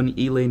Asvun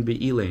Ilain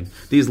Be'ilain.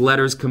 These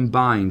letters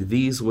combined,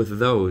 these with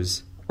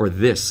those, or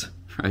this,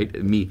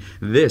 right? Mi,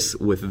 this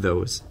with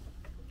those.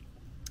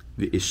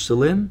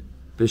 V'ishlim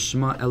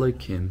B'shma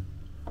Elokim.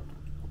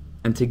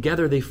 And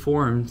together they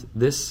formed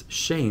this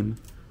shame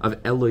of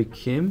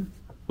Elokim,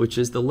 which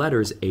is the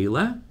letters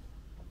Eila,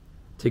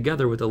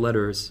 together with the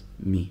letters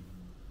Mi.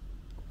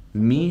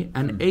 Mi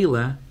and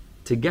Eila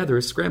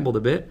together, scrambled a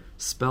bit,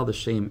 spell the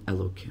shame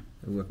Elokim.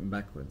 We're working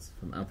backwards.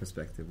 From our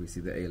perspective, we see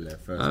the Eila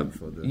first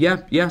before the...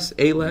 Yes,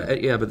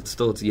 Eila, but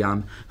it's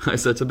Yam.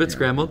 So it's a bit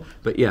scrambled,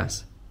 but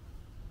yes.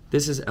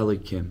 This is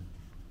Elokim.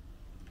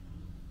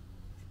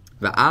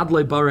 V'ad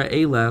loy bara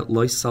Eila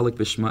loy salik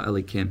b'shma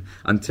Elokim.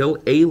 Until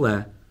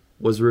Eila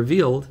was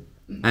revealed,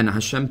 and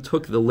Hashem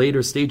took the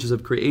later stages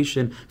of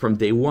creation from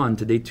day 1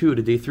 to day 2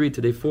 to day 3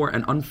 to day 4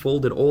 and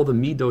unfolded all the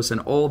midos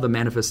and all the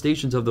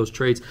manifestations of those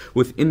traits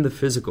within the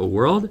physical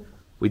world,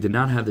 we did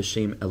not have the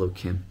shame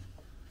Elokim.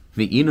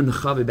 This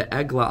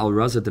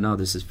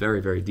is very,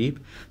 very deep.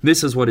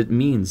 This is what it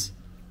means.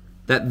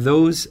 That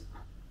those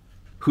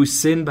who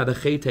sinned by the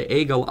Chetei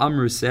Egel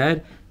Amru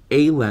said,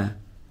 Eile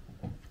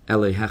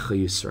Elehecha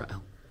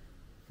Yisrael.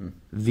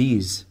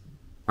 These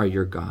are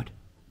your God.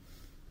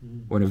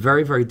 Or in a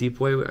very, very deep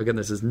way, again,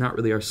 this is not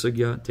really our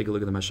sugya. Take a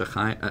look at the Meshech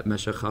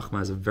Chachma,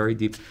 has a very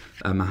deep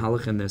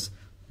mahalach in this.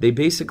 They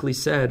basically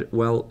said,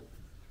 well,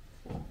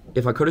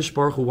 if HaKadosh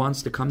Baruch Hu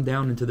wants to come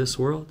down into this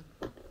world,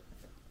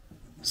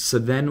 so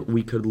then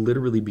we could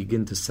literally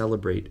begin to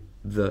celebrate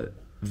the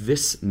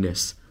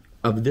thisness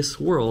of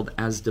this world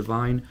as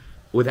divine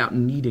without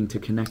needing to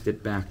connect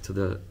it back to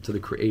the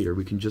Creator.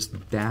 We can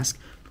just bask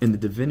in the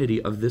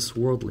divinity of this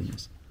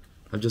worldliness,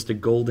 of just a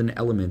golden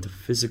element, a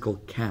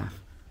physical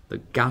calf, the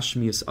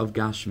Gashmias of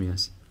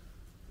Gashmias.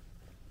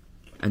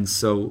 And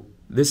so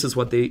this is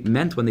what they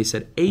meant when they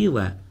said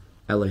Eile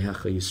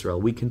Elehecha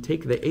Yisrael. We can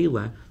take the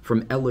Eile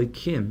from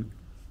Elokim,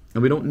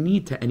 and we don't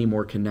need to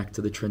anymore connect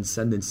to the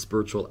transcendent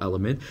spiritual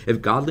element.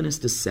 If godliness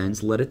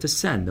descends, let it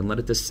descend, and let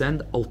it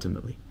descend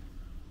ultimately.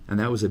 And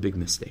that was a big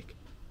mistake.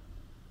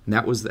 And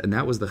that was the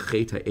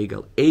Chetei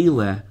Egel.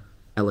 Eile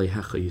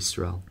Elehecha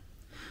Yisrael.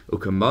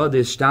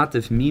 Ukamadish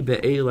shtatif mi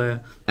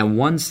be'eile. And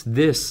once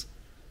this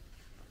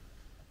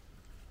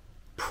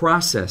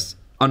process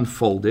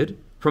unfolded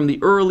from the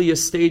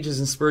earliest stages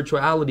in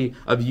spirituality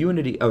of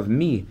unity of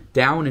me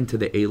down into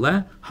the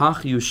Eile,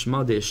 hach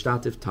yushma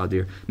de'ishtatif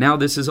tadir. Now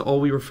this is all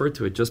we refer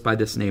to it just by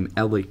this name,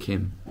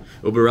 Elokim.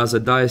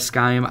 Uberazadai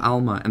skayim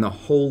alma, and the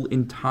whole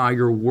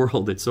entire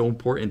world. It's so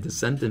important to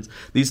sentence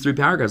these 3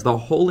 paragraphs. The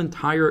whole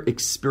entire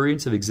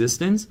experience of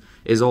existence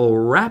is all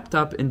wrapped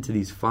up into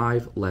these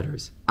 5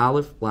 letters: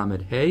 Aleph,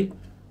 Lamed, Hey,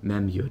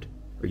 Mem, Yud,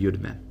 or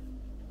Yud Mem.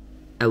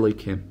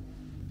 Elokim.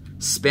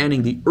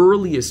 Spanning the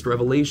earliest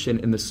revelation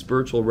in the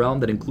spiritual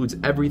realm that includes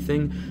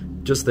everything,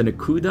 just the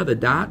Nakuda, the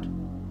dot,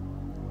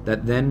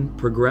 that then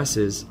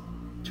progresses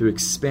to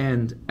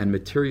expand and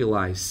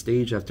materialize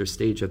stage after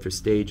stage after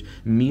stage,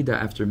 Mida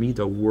after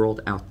Mida,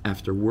 world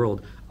after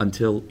world,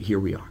 until here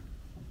we are.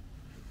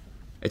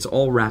 It's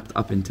all wrapped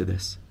up into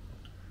this.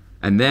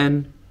 And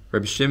then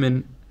Reb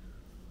Shimon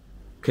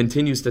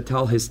continues to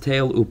tell his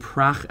tale,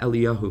 Uprach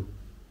Eliyahu.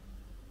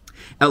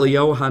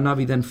 Eliyahu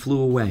Hanavi then flew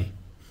away.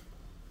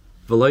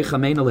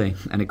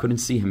 And I couldn't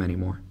see him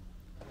anymore.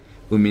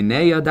 And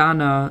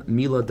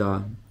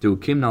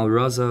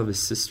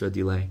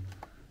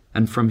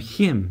from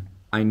him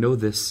I know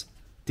this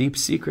deep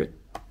secret,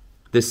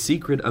 the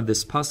secret of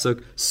this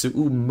pasuk,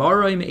 Su'u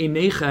maraim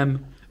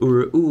einechem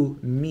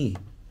u're'u mi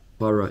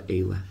bara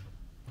eileh.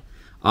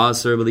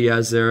 Rebbe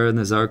Eliezer, and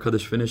the Zohar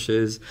Kodesh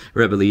finishes,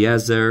 Rebbe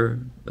Eliezer,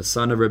 the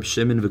son of Reb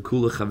Shimon,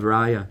 V'kula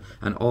Chavraya,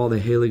 and all the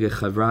Heilige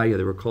Chavraya,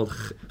 they were called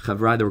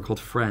Chavraya, they were called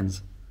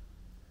friends.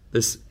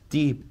 This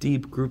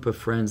deep group of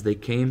friends, they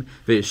came,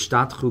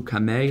 ve'ishtatchu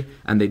kamei,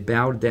 and they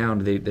bowed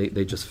down,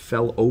 they just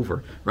fell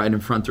over right in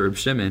front of Reb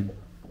Shimon,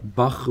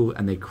 bachu,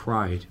 and they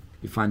cried.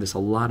 You find this a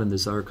lot in the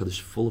Zohar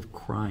Kodesh, full of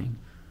crying.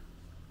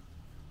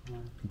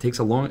 It takes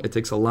a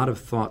lot of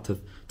thought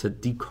to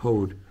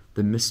decode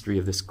the mystery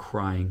of this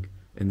crying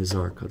in the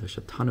Zohar Kodesh.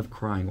 A ton of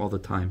crying all the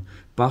time.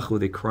 Bachu,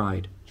 they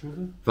cried.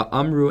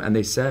 Va'amru, and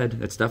they said,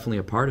 that's definitely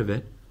a part of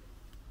it.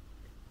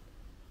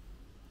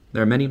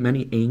 There are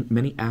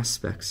many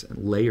aspects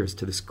and layers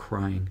to this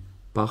crying.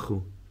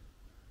 Bachu.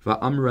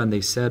 Va'amru, and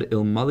they said,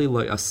 Ilmali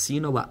loy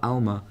asina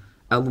la'alma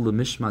el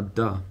l'mishma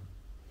da.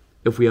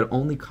 If we had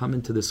only come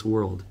into this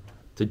world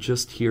to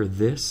just hear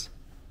this,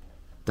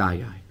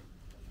 dayai,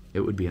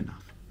 it would be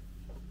enough.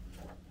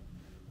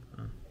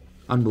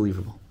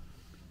 Unbelievable.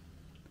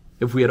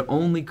 If we had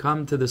only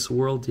come to this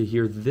world to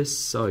hear this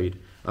side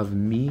of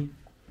mi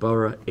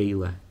bara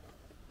eileh,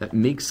 that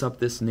makes up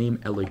this name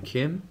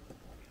Elokim,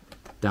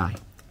 die.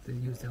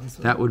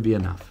 That would be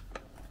enough.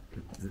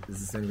 Is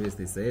this the only way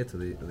they say it, or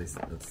that's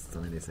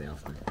something they say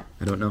often?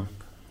 I don't know.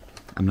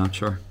 I'm not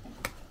sure.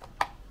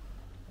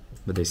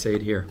 But they say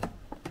it here.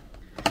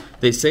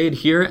 They say it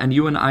here, and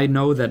you and I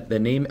know that the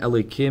name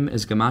Elohim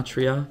is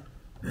Gematria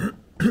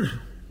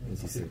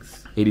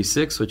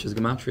 86, which is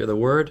Gematria, the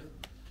word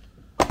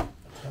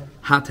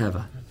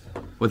Hateva,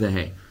 with a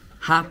Hey.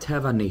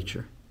 Hateva,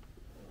 nature.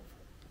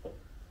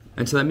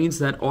 And so that means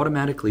that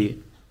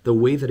automatically, the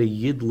way that a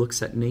Yid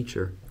looks at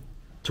nature,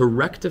 to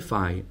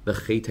rectify the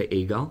Cheta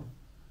Egal,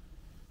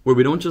 where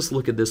we don't just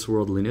look at this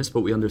worldliness,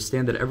 but we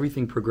understand that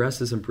everything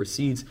progresses and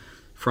proceeds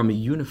from a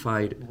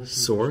unified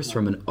source,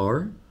 from an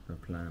Ar. A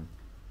plan.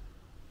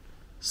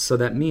 So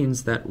that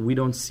means that we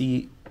don't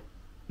see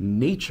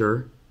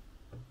nature,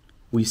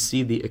 we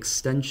see the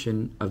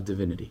extension of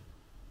divinity.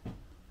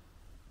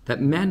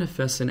 That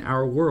manifests in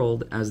our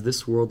world as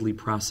this worldly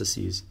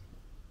processes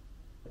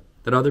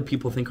that other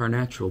people think are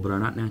natural, but are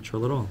not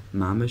natural at all.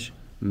 Mamish,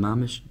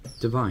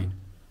 divine.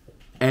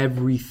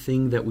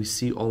 Everything that we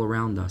see all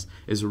around us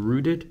is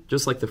rooted,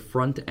 just like the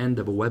front end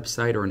of a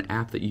website or an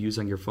app that you use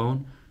on your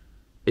phone.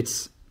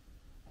 It's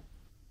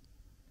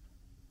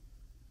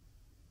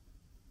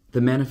the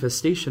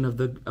manifestation of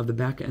the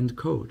back end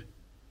code.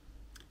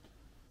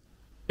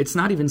 It's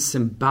not even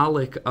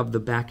symbolic of the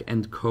back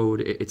end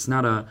code. It's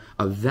not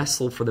a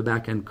vessel for the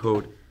back end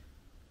code.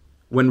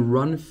 When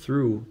run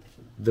through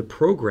the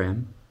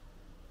program,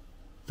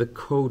 the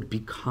code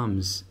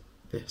becomes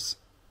this.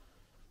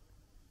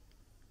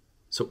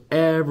 So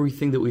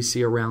everything that we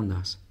see around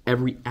us,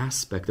 every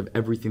aspect of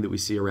everything that we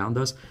see around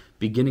us,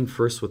 beginning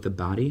first with the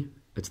body,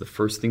 it's the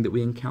first thing that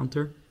we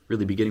encounter,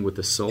 really beginning with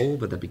the soul,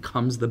 but that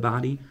becomes the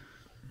body,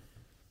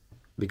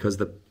 because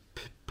the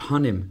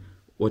panim,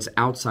 what's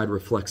outside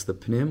reflects the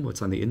pnim,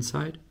 what's on the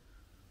inside.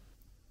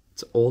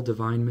 It's all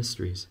divine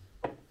mysteries.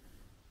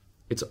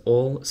 It's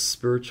all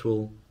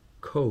spiritual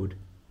code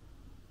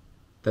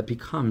that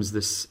becomes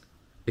this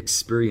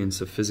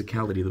experience of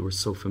physicality that we're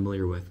so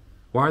familiar with.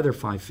 Why are there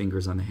 5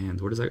 fingers on the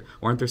hand? Why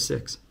aren't there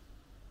 6?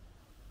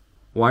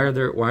 Why are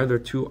there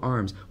 2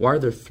 arms? Why are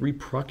there 3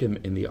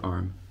 prakim in the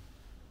arm?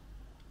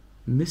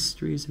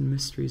 Mysteries and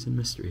mysteries and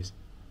mysteries.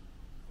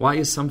 Why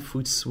is some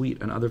food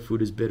sweet and other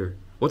food is bitter?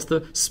 What's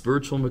the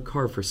spiritual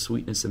makar for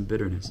sweetness and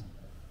bitterness?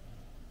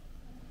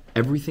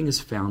 Everything is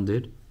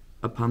founded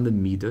upon the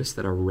midas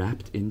that are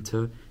wrapped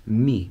into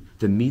me,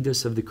 the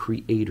midas of the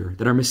Creator,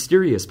 that are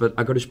mysterious, but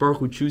HaKadosh Baruch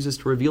Hu chooses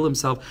to reveal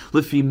Himself.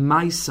 Lefi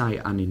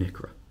maisai ani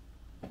nikra.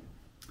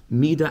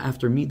 Mida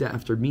after mida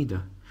after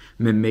mida.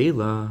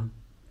 Memela,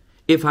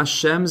 if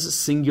Hashem's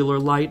singular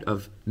light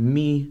of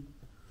me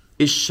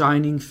is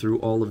shining through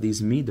all of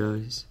these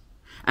midas,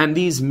 and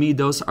these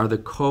midos are the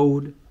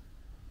code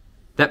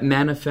that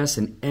manifests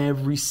in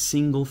every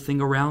single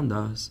thing around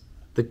us,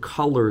 the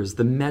colors,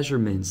 the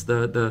measurements,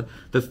 the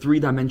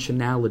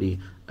three-dimensionality,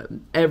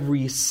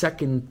 every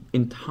second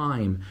in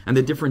time, and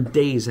the different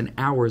days and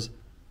hours,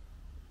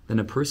 then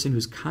a person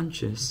who's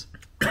conscious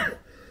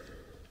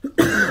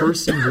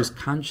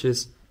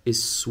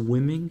is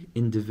swimming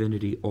in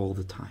divinity all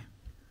the time.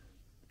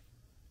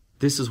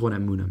 This is what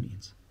Emunah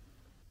means.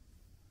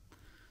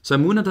 So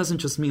Emunah doesn't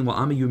just mean, well,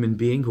 I'm a human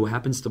being who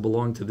happens to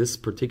belong to this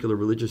particular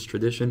religious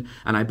tradition,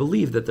 and I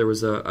believe that there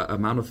was a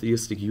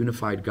monotheistic,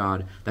 unified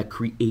God that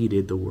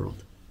created the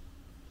world.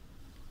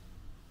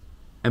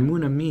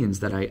 Emunah means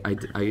that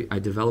I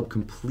develop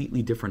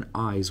completely different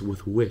eyes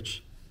with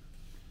which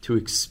to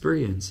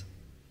experience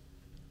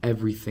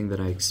everything that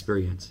I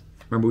experience.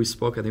 Remember we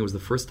spoke, I think it was the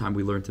first time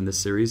we learned in this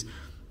series,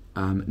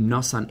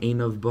 Nasan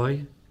Einav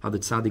Boy, how the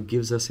tzaddik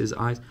gives us his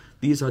eyes.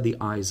 These are the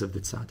eyes of the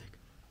tzaddik.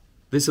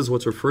 This is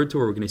what's referred to,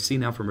 or we're going to see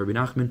now from Rabbi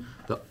Nachman,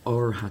 the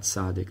Or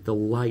HaTzadik, the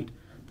light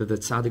that the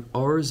tzaddik,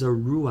 Or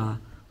Zarua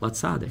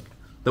LaTzadik.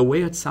 The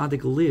way a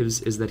tzaddik lives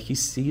is that he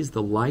sees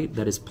the light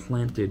that is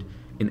planted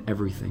in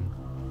everything.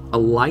 A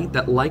light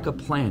that, like a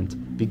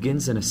plant,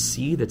 begins in a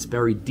seed that's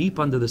buried deep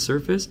under the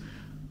surface,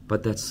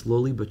 but that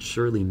slowly but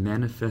surely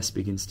manifests,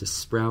 begins to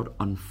sprout,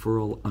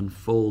 unfurl,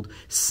 unfold,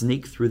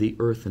 snake through the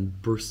earth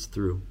and burst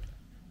through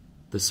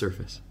the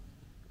surface.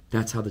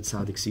 That's how the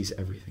tzaddik sees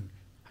everything.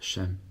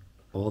 Hashem.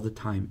 All the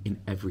time, in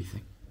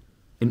everything.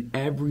 In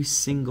every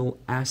single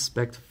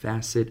aspect,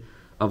 facet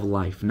of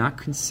life. Not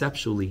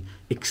conceptually,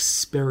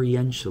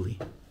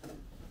 experientially.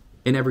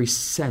 In every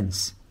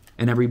sense,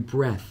 in every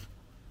breath,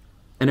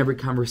 in every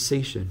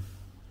conversation.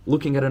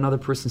 Looking at another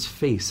person's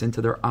face,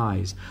 into their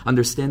eyes.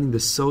 Understanding the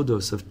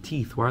sodos of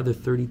teeth. Why are there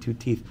 32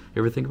 teeth?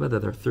 You ever think about that?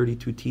 There are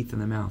 32 teeth in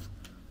the mouth.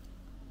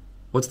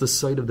 What's the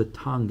site of the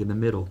tongue in the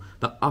middle?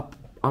 The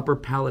upper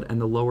palate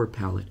and the lower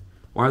palate.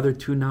 Why are there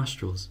 2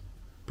 nostrils?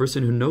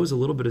 Person who knows a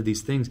little bit of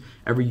these things,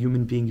 every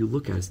human being you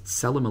look at,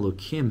 Tselem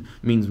Elokim,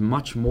 means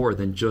much more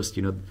than just,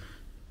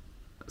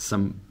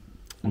 some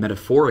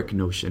metaphoric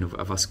notion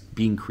of us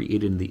being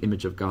created in the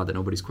image of God that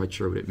nobody's quite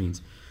sure what it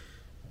means.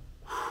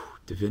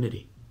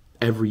 Divinity.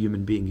 Every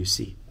human being you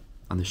see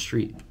on the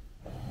street.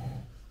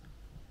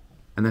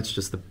 And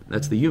that's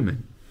the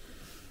human.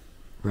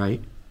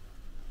 Right?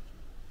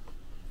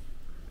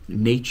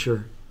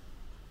 Nature,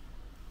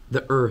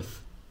 the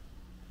earth,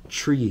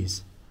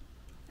 trees,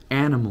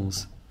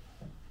 animals,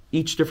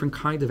 each different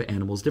kind of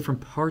animals,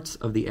 different parts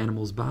of the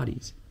animals'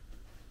 bodies.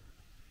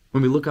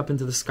 When we look up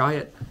into the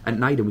sky at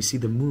night and we see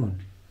the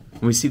moon,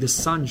 when we see the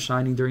sun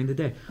shining during the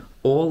day,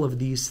 all of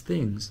these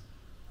things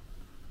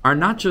are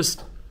not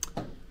just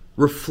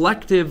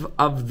reflective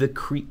of the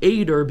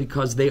Creator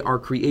because they are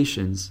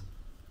creations.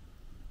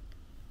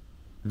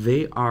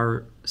 They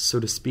are, so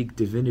to speak,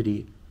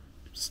 divinity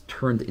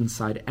turned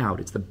inside out.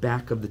 It's the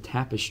back of the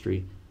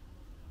tapestry.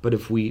 But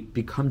if we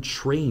become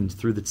trained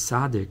through the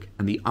tzaddik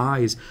and the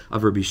eyes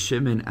of Rabbi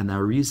Shimon and the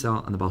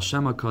Arizal and the Baal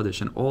Shem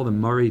HaKadosh and all the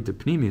Mari de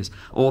Pnimius,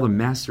 all the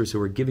masters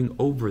who are giving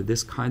over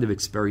this kind of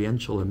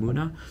experiential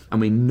emunah, and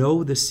we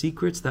know the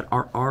secrets that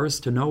are ours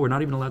to know, we're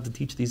not even allowed to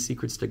teach these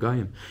secrets to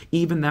Goyim.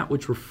 Even that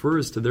which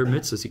refers to their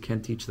mitzvahs, you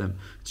can't teach them.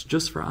 It's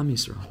just for Am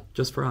Yisrael,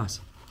 just for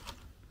us.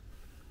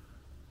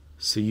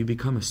 So you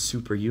become a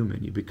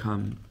superhuman.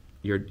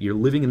 You're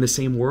living in the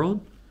same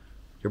world.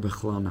 You're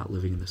b'chalal not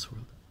living in this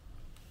world.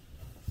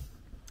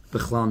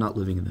 B'chalal not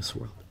living in this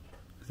world.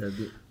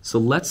 So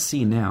let's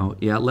see now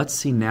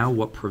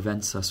what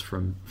prevents us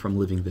from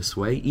living this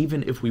way.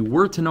 Even if we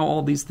were to know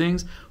all these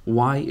things,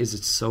 why is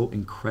it so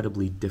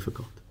incredibly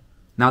difficult?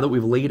 Now that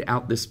we've laid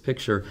out this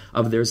picture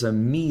of there's a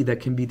me that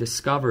can be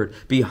discovered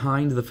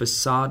behind the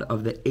facade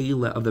of the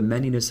eila, of the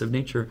manyness of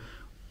nature,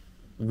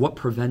 what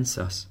prevents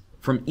us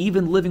from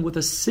even living with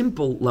a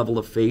simple level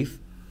of faith,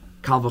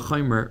 kal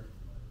v'chomer,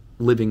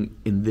 living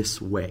in this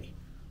way,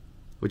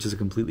 which is a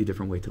completely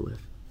different way to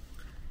live?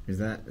 Is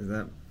that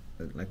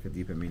like a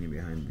deeper meaning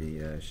behind the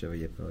Sheva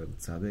Yipol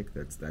Tzaddik?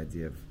 That's the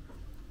idea of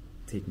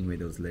taking away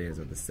those layers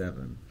of the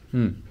seven.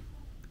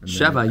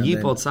 Sheva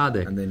Yipol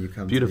Tzaddik. And then you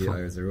come beautiful. to the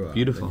Ayah Zeruah.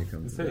 Beautiful.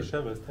 You say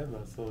Sheva is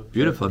Teva, so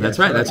beautiful. That's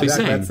right. That's what he's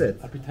saying. That's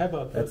it.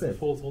 Apiteva person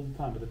falls all the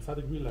time, but the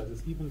tzaddik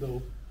realizes even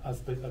though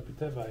as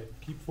Apiteva I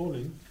keep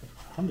falling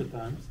 100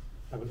 times,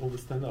 I will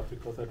always stand up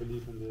because I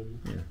believe in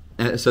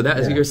the. So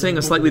you're saying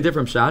a slightly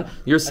different shot.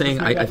 You're saying,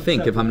 I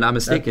think, if I'm not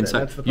mistaken,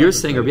 you're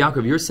saying, Rabbi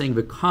Yaakov, you're saying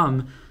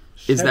become.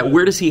 Is that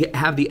where does he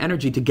have the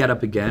energy to get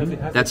up again?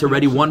 That's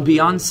already one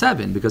beyond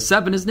seven, because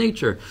seven is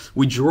nature.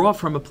 We draw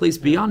from a place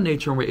beyond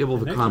nature and we're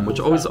able to come, which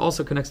always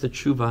also connects to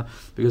tshuva,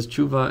 because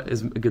tshuva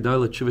is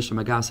gedola tshuva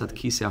shemagasat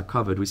kisei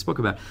hakavod. We spoke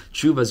about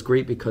tshuva is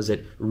great because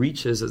it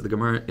reaches, as the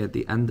Gemara at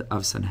the end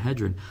of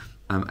Sanhedrin,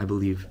 I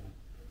believe,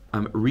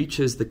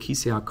 reaches the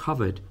kisei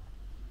hakavod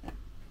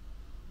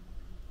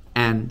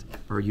and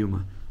or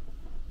Yuma.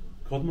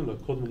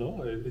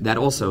 That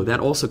also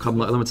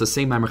it's the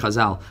same Ma'amar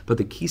Chazal, but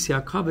the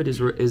Kisei HaKavod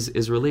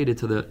is related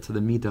to the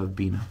Midah of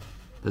Bina.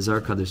 The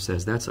Zohar Kadosh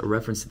says that's a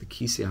reference to the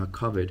Kisei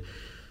HaKavod,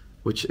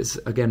 which is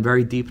again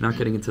very deep. Not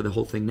getting into the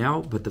whole thing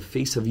now, but the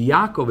face of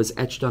Yaakov is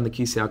etched on the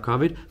Kisei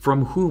HaKavod,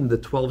 from whom the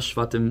 12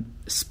 Shvatim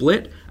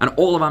split, and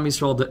all of Am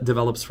Yisrael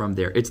develops from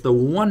there. It's the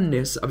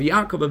oneness of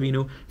Yaakov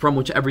Avinu from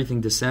which everything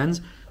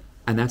descends.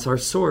 And that's our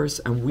source,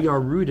 and we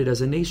are rooted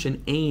as a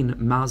nation, Ein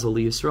Mazel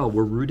Yisrael.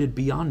 We're rooted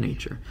beyond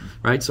nature,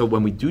 right? So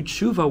when we do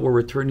tshuva, we're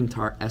returning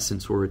to our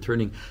essence. We're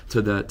returning to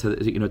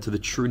the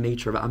true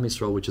nature of Am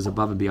Yisrael, which is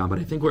above and beyond. But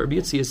I think what Rabbi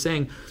Yitzi is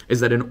saying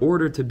is that in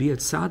order to be a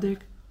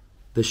tzaddik,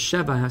 the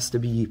sheva has to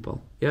be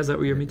yipol. Yeah, is that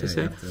what you're meant to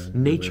say?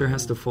 Nature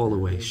has to fall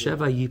away.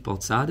 Sheva yipol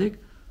tzaddik,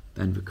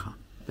 then become.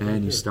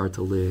 Then you start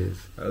to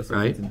live,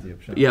 right?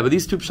 Yeah, but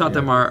these two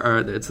pshatim are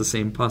it's the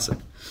same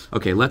pasuk.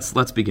 Okay, let's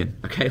begin.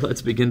 Okay,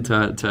 let's begin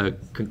to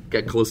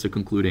get close to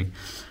concluding.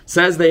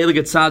 Says the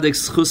Heilige Tzaddik,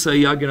 Schusa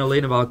Yagin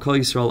Aleinu V'al Kol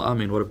Yisrael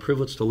Amen. What a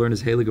privilege to learn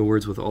His Heilige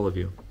words with all of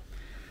you.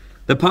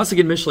 The pasuk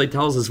in Mishlei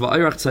tells us,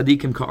 Va'ayrach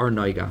tzadikim ka'or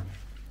noiga.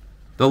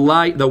 The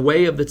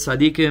way of the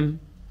tzadikim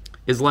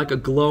is like a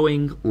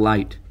glowing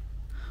light.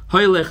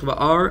 Hoylech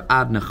va'ar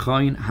ad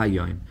nechayin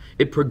hayom.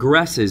 It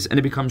progresses and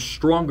it becomes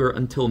stronger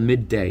until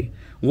midday.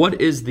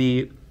 What is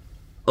the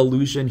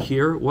allusion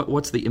here?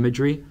 What's the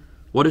imagery?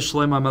 What is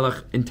Shlomo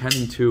HaMelech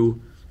intending to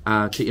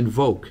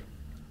invoke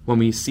when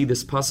we see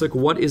this pasuk?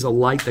 What is a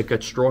light that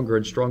gets stronger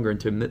and stronger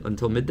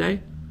until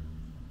midday?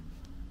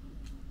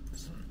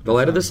 The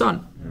light of the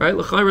sun, right?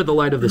 L'chayra, the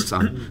light of the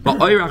sun. But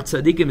Oirach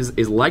Tzadikim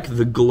is like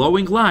the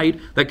glowing light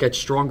that gets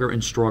stronger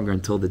and stronger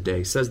until the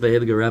day. Says the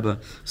Heilige Rebbe,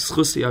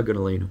 Schusi Yagan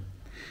Aleinu.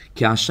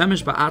 Ki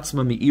hashemesh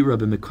ba'atzma mi'ira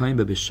b'mekayim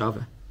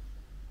b'bishave.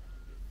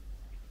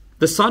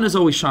 The sun is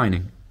always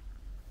shining,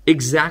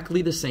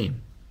 exactly the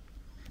same.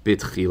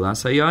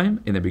 B'tchilas hayom,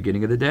 in the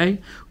beginning of the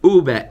day,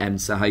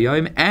 u'be'emtza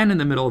hayom, and in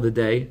the middle of the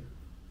day,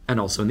 and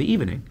also in the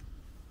evening.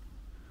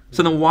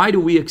 So then why do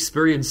we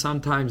experience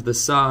sometimes the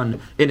sun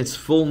in its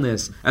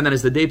fullness, and then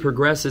as the day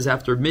progresses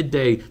after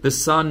midday, the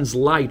sun's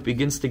light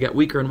begins to get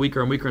weaker and weaker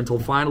and weaker until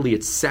finally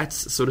it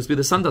sets, so to speak.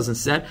 The sun doesn't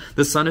set,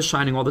 the sun is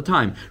shining all the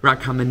time.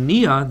 Rak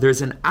hamaniya,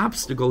 there's an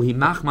obstacle,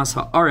 himachmas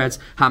ha'aretz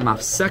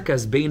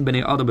hamafsekas bein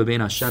b'nei adam b'bein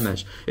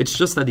hashemesh. It's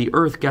just that the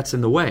earth gets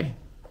in the way.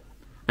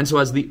 And so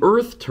as the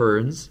earth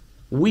turns,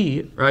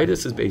 we, right,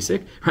 this is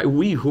basic, right,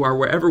 we who are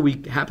wherever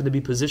we happen to be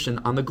positioned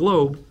on the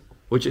globe,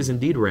 which is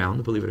indeed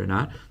round, believe it or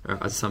not. There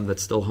are some that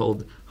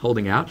still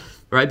holding out,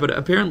 right? But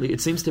apparently it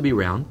seems to be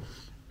round.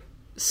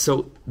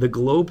 So the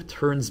globe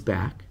turns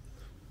back,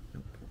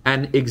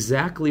 And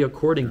exactly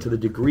according to the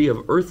degree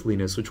of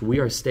earthliness which we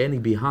are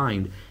standing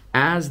behind,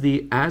 as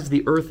the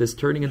earth is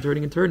turning and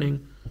turning and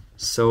turning,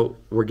 so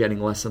we're getting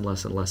less and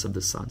less and less of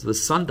the sun. So the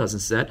sun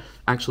doesn't set,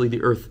 actually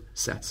the earth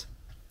sets.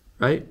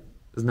 Right?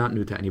 It's not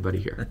new to anybody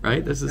here,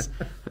 right? This is,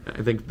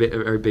 I think,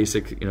 very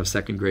basic,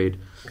 second grade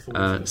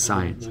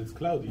science. When it's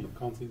cloudy, you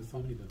can't see the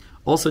sun either.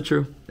 Also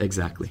true,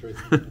 exactly.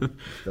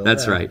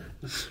 That's right.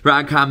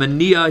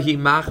 Ra'kamaniya hi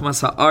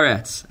machmas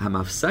ha'aretz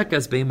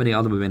hamafsekas bein bnei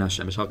adam u'bein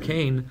Hashem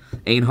shalkein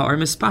ein ha'ar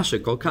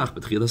mispashek kol kach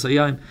b'tchilas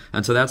hayom.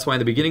 And so that's why in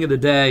the beginning of the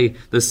day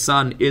the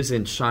sun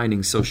isn't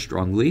shining so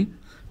strongly.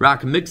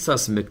 Rak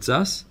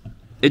miktsas,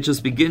 it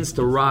just begins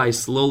to rise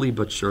slowly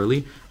but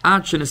surely.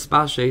 Ad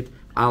shenispashet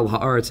al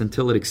haaretz,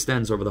 until it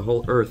extends over the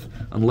whole earth,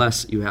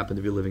 unless you happen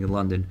to be living in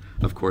London,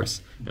 of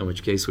course, in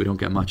which case we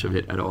don't get much of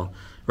it at all,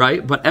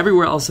 right? But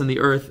everywhere else in the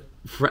earth,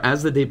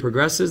 as the day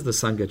progresses, the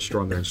sun gets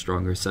stronger and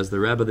stronger. Says the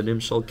Rebbe, the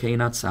Nimshal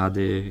Keinat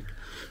Tzadik.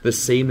 The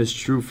same is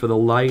true for the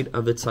light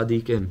of the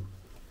tzaddikim.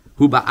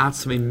 Hu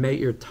ba'atzmei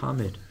meir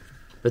tamid.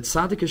 The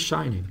tzaddik is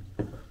shining.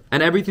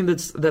 And everything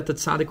that the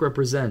tzaddik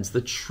represents, the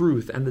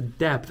truth and the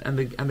depth and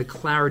the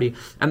clarity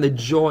and the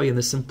joy and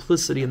the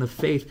simplicity and the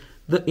faith,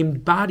 the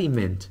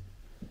embodiment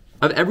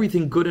of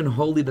everything good and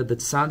holy that the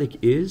tzaddik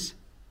is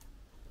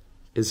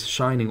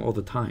shining all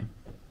the time.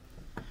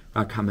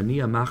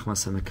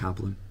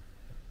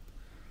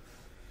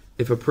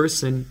 If a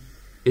person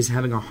is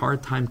having a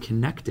hard time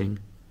connecting,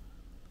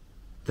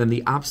 then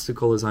the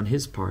obstacle is on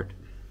his part,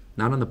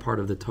 not on the part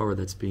of the Torah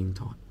that's being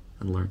taught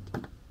and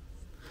learned.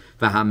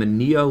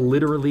 Vahamaniya,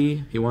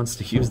 literally, he wants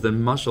to use the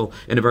mashal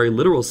in a very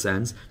literal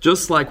sense.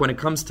 Just like when it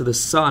comes to the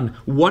sun,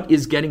 what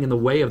is getting in the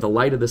way of the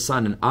light of the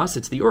sun in us?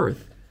 It's the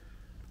earth.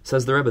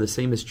 Says the Rebbe, the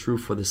same is true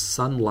for the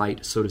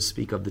sunlight, so to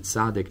speak, of the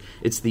tzaddik.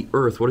 It's the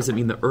earth. What does it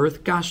mean? The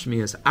earth?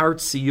 Gashmias,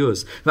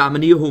 artsiyus.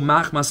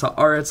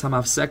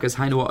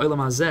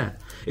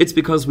 It's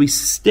because we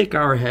stick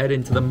our head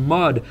into the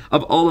mud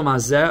of olam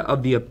hazeh,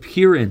 of the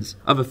appearance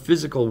of a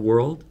physical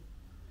world,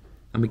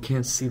 and we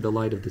can't see the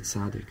light of the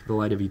tzaddik, the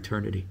light of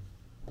eternity.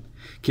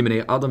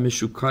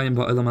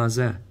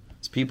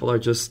 People are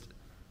just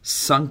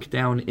sunk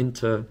down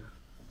into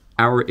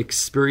our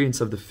experience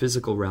of the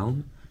physical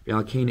realm. So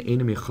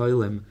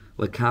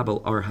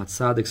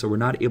we're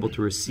not able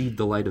to receive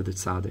the light of the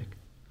tzaddik.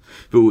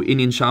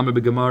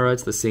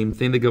 It's the same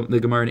thing the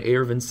Gemara in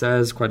Eruvin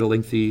says, quite a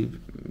lengthy,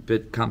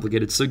 bit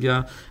complicated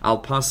sugya, al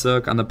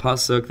pasuk, on the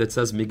pasuk that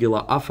says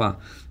Megillah Afa,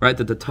 right,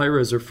 that the Torah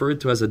is referred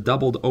to as a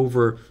doubled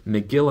over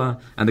Megillah,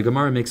 and the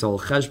Gemara makes a whole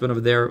cheshbon over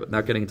there,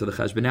 not getting into the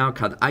cheshbon now,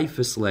 kad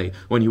aifisle,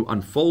 when you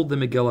unfold the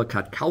Megillah,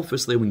 kad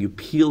kalfisle, when you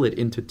peel it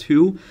into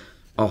two,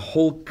 a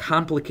whole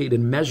complicated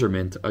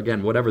measurement,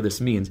 again, whatever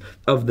this means,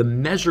 of the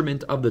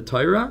measurement of the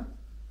Torah.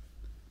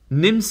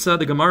 Nimsa,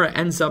 the Gemara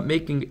ends up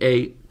making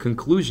a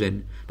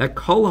conclusion that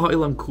Kol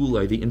Ha'olam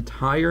Kulai, the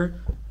entire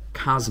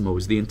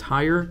cosmos, the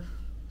entire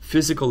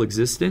physical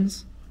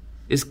existence,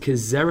 is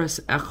Kezeres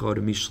Echad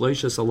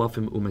Mishloishes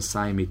Alafim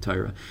Umasayim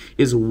Torah,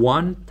 is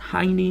one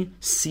tiny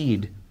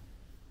seed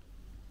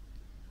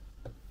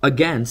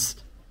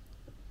against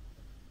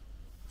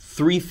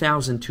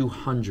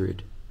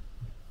 3,200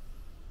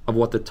 of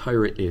what the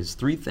Torah is,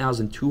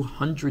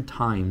 3,200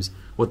 times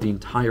what the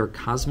entire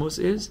cosmos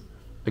is.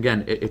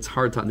 Again, it's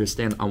hard to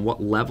understand on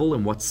what level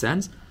and what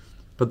sense,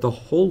 but the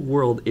whole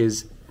world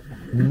is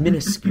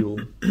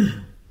minuscule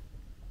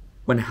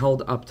when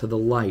held up to the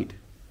light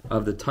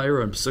of the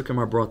Torah. And Psukim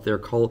are brought there,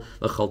 Kol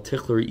L'chal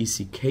Tichler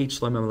Isi Kate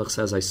Shlomo Melech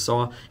says, I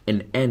saw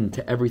an end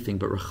to everything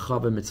but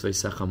Rechavim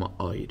Mitzvaysecha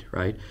Ma'od,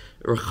 right?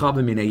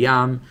 Rechavim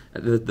Minayam,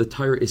 the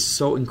Torah is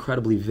so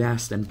incredibly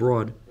vast and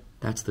broad.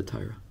 That's the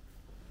Torah.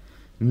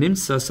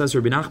 Nimsa, says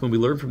Rabbi Nachman, we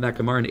learn from that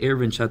Gemara in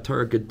Eruvin,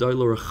 Shatar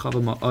Gedoylo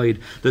Rechava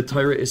Ma'od. The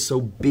Torah is so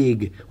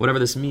big, whatever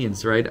this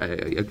means, right?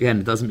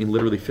 Again, it doesn't mean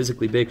literally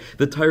physically big.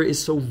 The Torah is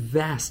so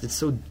vast, it's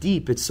so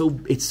deep, it's so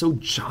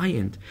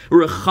giant.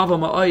 Rechava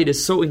Ma'od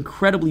is so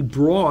incredibly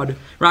broad.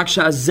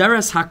 Raksha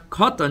Zeres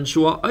Hakatan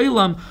Shua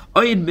Olam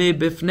Oid Me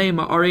Bifnei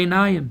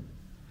Ma'areinayim.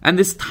 And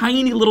this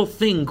tiny little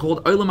thing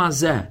called Olam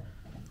Hazeh,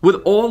 with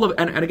all of,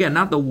 and again,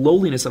 not the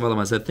lowliness of Olam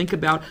Hazeh. Think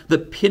about the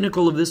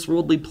pinnacle of this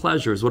worldly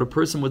pleasures, what a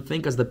person would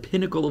think as the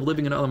pinnacle of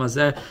living in Olam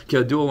Hazeh.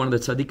 Kiadua, one of the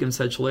tzaddikim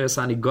said, Shalei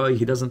Asani Goy,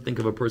 he doesn't think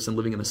of a person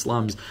living in the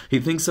slums. He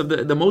thinks of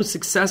the most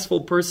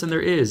successful person there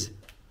is.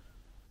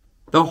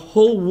 The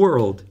whole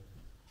world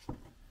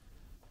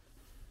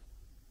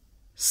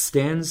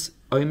stands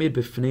Oimid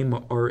B'fnei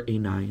Ma'ar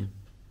Einayim,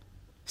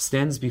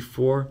 stands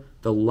before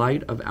the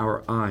light of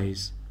our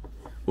eyes,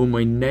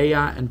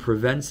 Umayneya, and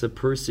prevents a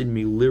person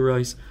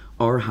milirais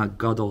Ar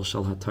Hagadol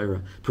Shal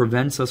HaTorah,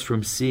 prevents us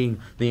from seeing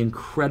the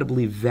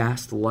incredibly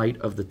vast light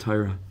of the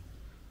Torah.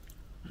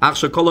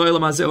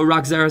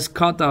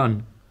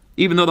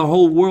 Even though the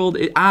whole world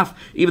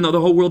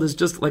is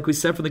just, like we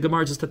said from the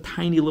Gemara, just a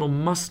tiny little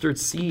mustard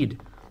seed.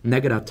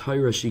 Like the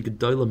pasuk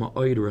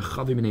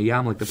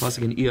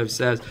in Eov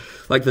says,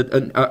 like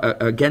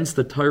against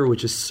the Torah,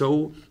 which is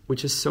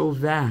so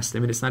vast. I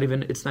mean, it's not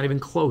even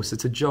close.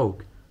 It's a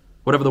joke.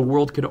 whatever the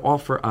world could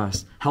offer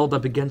us, held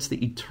up against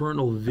the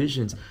eternal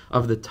visions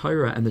of the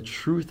Torah and the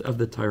truth of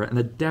the Torah and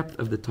the depth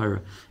of the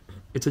Torah,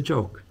 it's a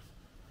joke.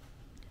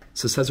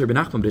 So says Rabbi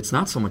Nachman, but it's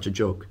not so much a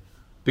joke,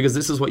 because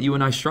this is what you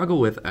and I struggle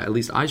with, at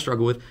least I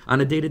struggle with,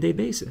 on a day-to-day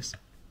basis.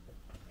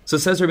 So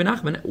says Rabbi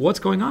Nachman, what's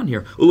going on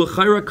here?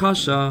 U'lechaira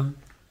kasha.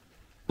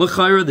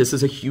 L'chaira, this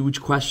is a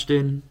huge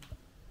question.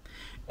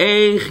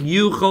 Eich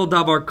yuchol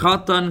davar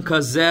katan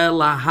kazeh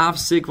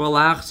lahafsik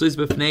v'lachzus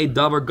b'fnei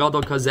davar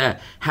gadol kazeh.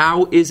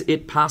 How is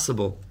it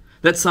possible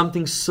that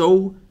something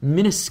so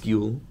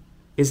minuscule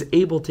is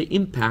able to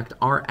impact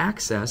our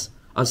access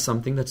of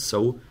something that's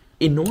so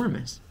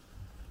enormous?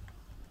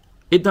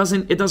 It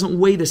doesn't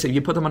weigh the same.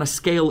 You put them on a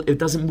scale, it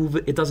doesn't move,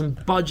 it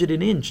doesn't budge it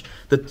an inch.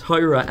 The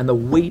Torah and the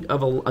weight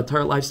of a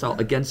Torah lifestyle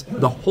against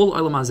the whole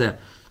Olam Hazeh.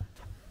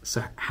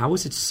 So how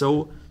is it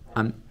so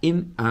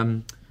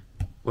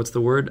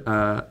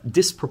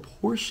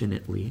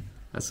disproportionately,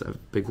 that's a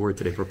big word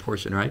today,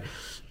 proportion, right?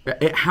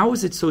 How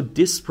is it so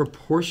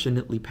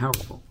disproportionately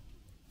powerful?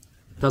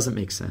 Doesn't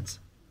make sense.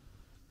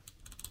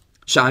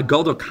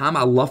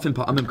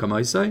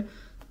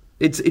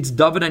 It's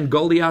David and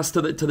Goliath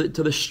to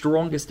the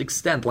strongest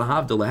extent.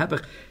 How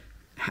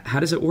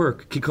does it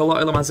work? The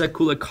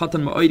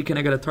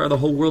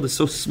whole world is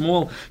so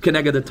small.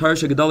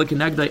 That's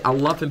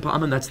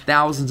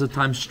thousands of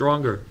times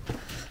stronger.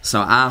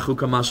 But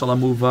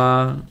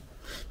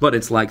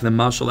it's like the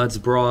mashal that's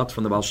brought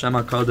from the Baal Shem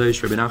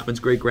HaKadosh, Rabbi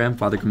Nachman's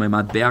great-grandfather.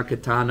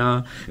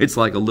 It's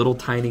like a little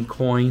tiny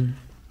coin.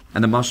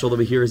 And the mashal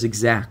over here is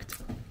exact.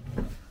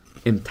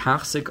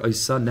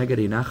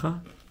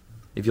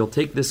 If you'll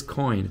take this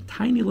coin, a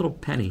tiny little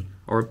penny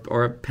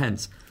or a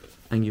pence,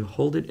 and you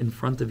hold it in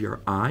front of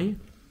your eye,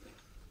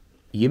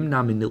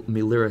 Yimna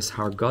miliris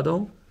har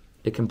gadol,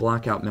 it can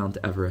block out Mount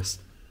Everest.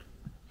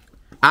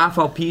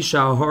 Afal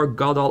pisha har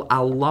gadol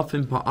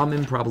alafim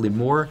pa'amim, probably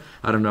more.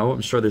 I don't know.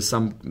 I'm sure there's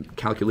some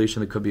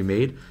calculation that could be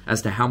made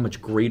as to how much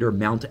greater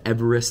Mount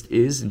Everest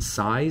is in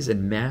size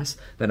and mass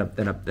than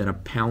a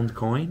pound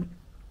coin.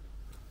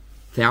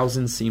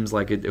 Thousands seems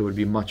like it would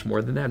be much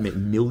more than that.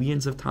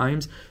 Millions of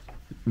times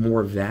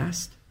more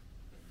vast,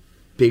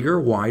 bigger,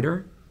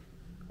 wider.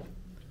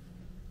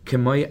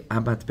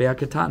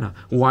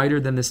 Wider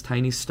than this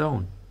tiny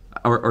stone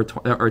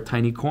or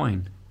tiny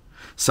coin.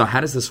 So how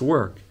does this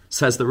work?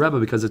 Says the Rebbe,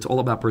 because it's all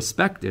about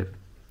perspective.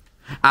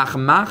 Because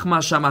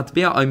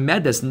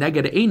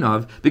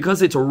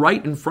it's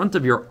right in front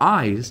of your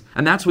eyes,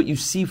 and that's what you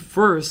see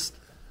first.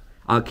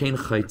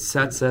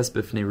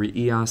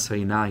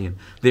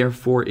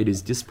 Therefore, it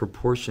is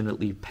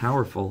disproportionately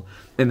powerful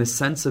in the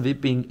sense of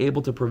it being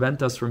able to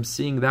prevent us from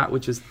seeing that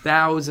which is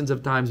thousands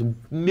of times,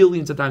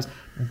 millions of times,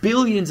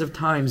 billions of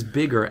times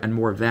bigger and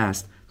more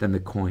vast than the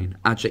coin.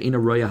 Until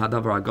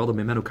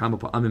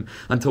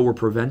we're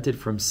prevented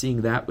from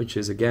seeing that which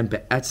is, again,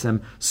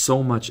 be'etzem,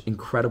 so much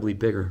incredibly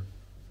bigger.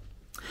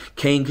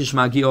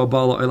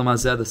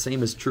 The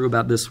same is true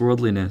about this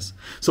worldliness.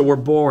 So we're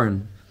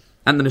born,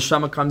 and the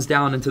neshama comes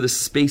down into this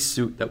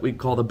spacesuit that we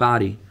call the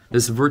body,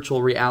 this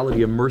virtual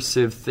reality,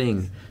 immersive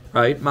thing,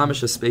 right?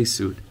 Mamash, a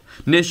spacesuit.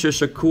 And we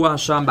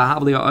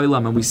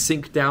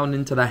sink down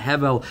into the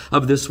hevel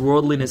of this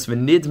worldliness.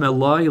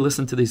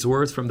 Listen to these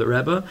words from the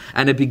Rebbe,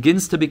 and it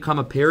begins to become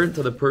apparent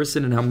to the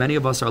person, and how many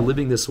of us are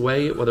living this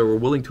way, whether we're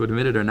willing to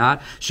admit it or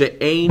not,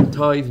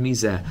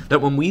 that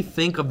when we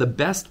think of the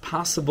best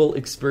possible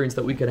experience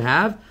that we could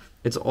have,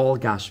 it's all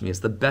gashmi. It's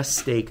the best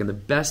steak and the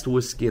best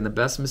whiskey and the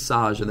best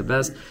massage and the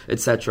best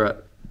etc.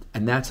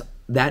 And that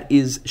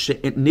is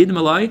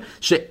nidmalai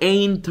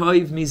she'ein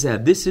toiv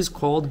mizeh. This is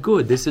called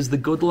good. This is the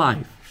good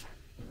life.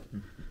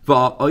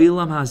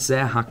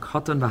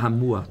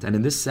 And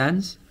in this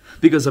sense,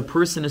 because a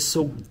person is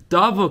so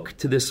davuk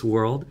to this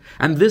world,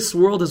 and this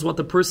world is what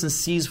the person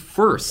sees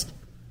first,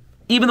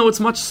 even though it's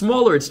much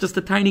smaller, it's just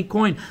a tiny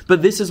coin,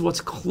 but this is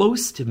what's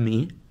close to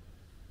me.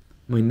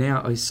 It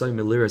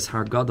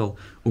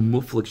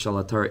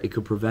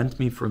could prevent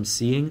me from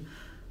seeing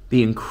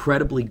the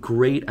incredibly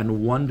great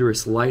and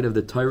wondrous light of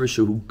the Torah,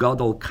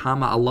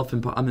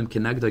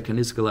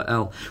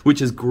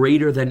 which is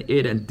greater than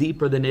it and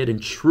deeper than it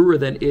and truer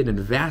than it and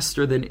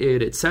vaster than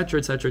it, etc.,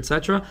 etc.,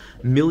 etc.,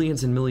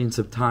 millions and millions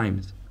of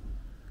times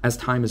as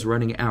time is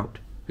running out.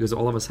 Because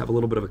all of us have a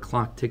little bit of a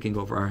clock ticking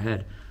over our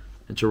head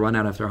and to run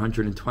out after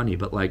 120,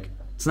 but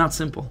it's not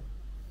simple.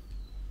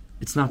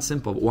 It's not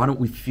simple. But why don't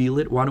we feel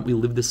it? Why don't we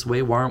live this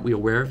way? Why aren't we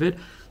aware of it?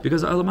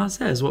 Because Olam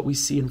Hazeh is what we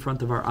see in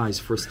front of our eyes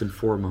first and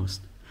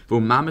foremost.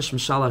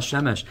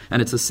 And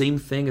it's the same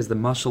thing as the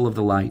mashal of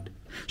the light.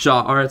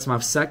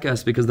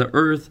 Because the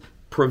earth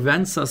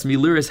prevents us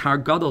miliris har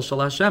gadol shel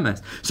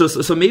Hashemes.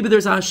 So maybe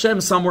there's a Hashem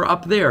somewhere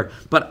up there,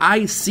 but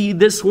I see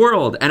this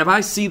world, and if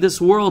I see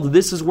this world,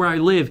 this is where I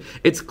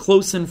live. It's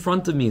close in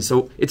front of me,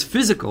 so it's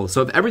physical.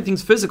 So if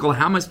everything's physical,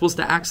 how am I supposed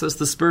to access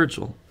the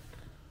spiritual?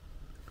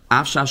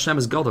 Hashem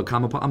is gadol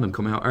kama pa'amim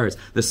coming out earth.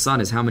 The sun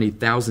is how many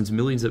thousands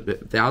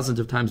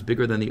of times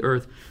bigger than the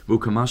earth.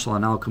 V'ukamashal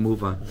anal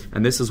kamuva.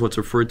 And this is what's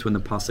referred to in the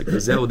pasuk.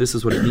 This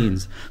is what it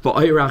means.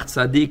 V'oirach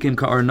tzadikim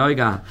ka'ar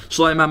noiga.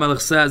 Shlomo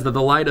HaMelech says that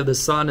the light of the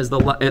sun is the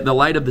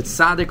light of the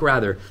tzaddik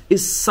rather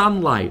is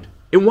sunlight.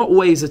 In what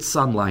way is it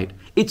sunlight?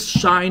 It's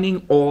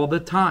shining all the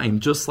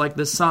time, just like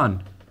the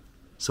sun.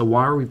 So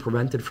why are we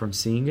prevented from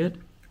seeing it?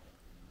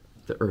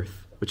 The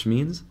earth, which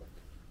means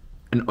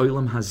an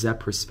olam hazeh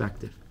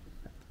perspective.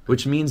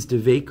 Which means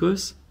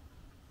devekus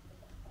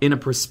in a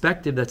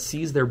perspective that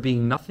sees there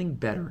being nothing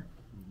better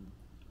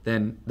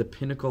than the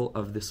pinnacle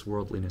of this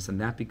worldliness. And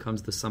that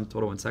becomes the sum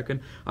total, 1 second,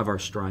 of our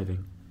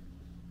striving.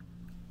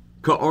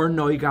 Ka'or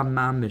noiga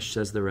mamish,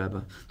 says the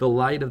Rebbe. The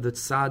light of the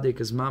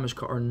tzaddik is mamish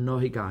ka'or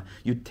noiga.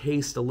 You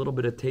taste a little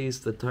bit of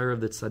the Torah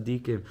of the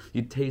tzaddikim.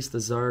 You taste the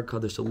Zar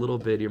Kaddish a little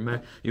bit.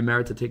 You're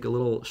married to take a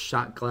little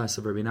shot glass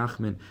of Rabbi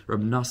Nachman,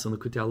 Rabbi Nassan,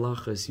 Likutei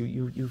Halachos.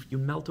 You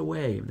melt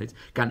away. It's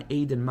Gan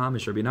Eden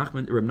mamish. Rabbi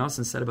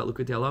Nassan said about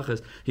Likutei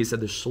Halachos, he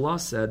said the Shlah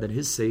said that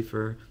his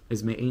sefer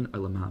is me'ein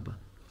olam haba.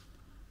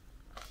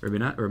 Rabbi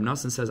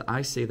Nassan says,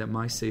 I say that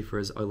my sefer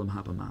is olam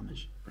haba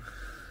mamish.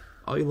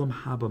 Olam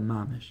haba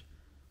mamish.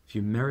 If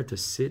you merit to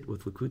sit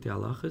with Likutei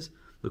Halachos,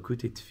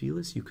 Likutei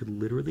Tfilis, you could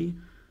literally,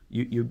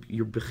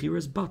 your Bechira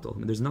is batal. I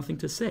mean, there's nothing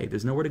to say.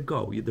 There's nowhere to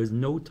go. There's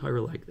no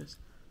Torah like this.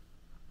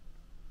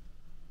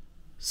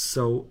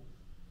 So,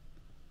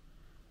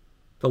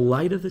 the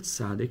light of the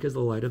tzaddik is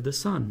the light of the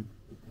sun.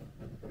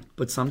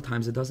 But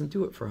sometimes it doesn't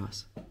do it for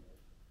us.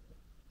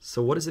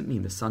 So what does it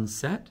mean? The sun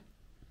set,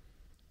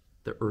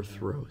 the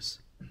earth rose.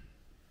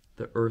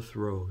 The earth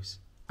rose.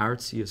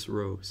 Artzius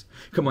rose.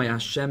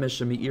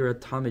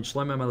 Shlomo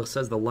HaMelech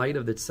says the light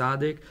of the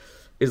tzaddik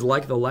is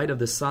like the light of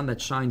the sun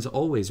that shines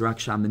always.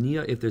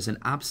 If there's an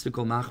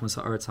obstacle,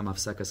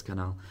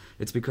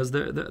 it's because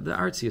the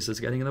Artzius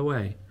is getting in the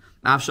way.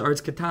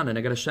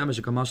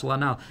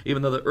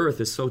 Even though the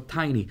earth is so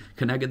tiny,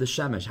 connected the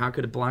shemesh, how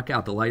could it block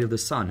out the light of the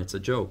sun? It's a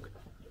joke.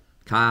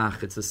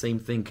 It's the same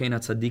thing. The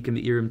tzaddikim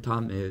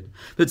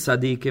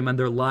and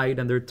their light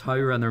and their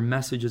Torah and their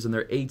messages and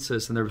their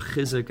eitzes and their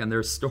chizik and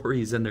their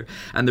stories and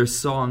their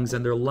songs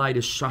and their light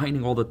is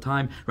shining all the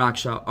time. But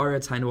it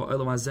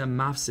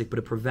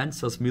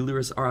prevents us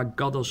miliris ara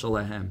gadol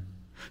shalahem.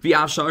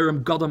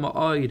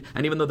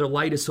 And even though their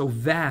light is so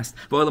vast,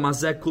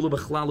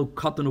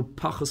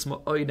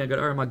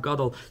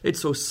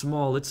 it's so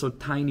small, it's so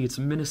tiny, it's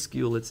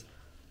minuscule, it's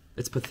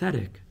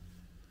pathetic.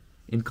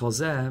 In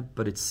Kalzeh,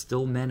 but it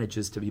still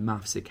manages to be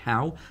mafsik.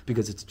 How?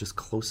 Because it's just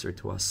closer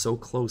to us, so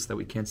close that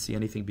we can't see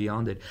anything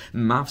beyond it.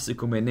 Mafsik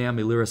umenea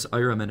miliras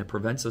ayram, and it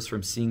prevents us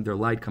from seeing their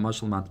light.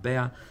 Kamashal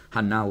matbea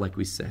hanal, like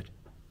we said.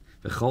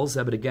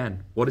 V'chalzeh, but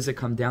again, what does it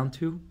come down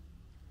to?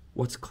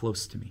 What's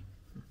close to me?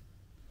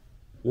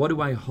 What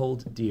do I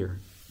hold dear?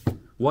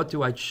 What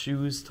do I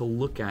choose to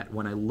look at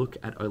when I look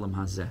at Olam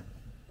Hazeh?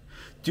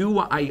 Do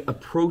I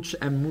approach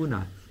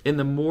Emunah in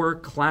the more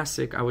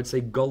classic, I would say,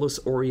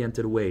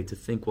 Gullus-oriented way, to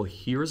think, well,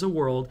 here's a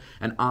world,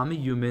 and I'm a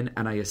human,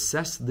 and I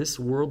assess this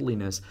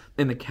worldliness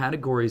in the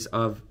categories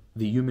of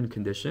the human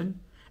condition,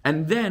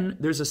 and then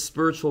there's a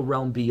spiritual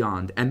realm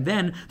beyond, and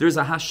then there's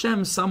a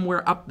Hashem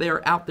somewhere up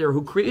there, out there,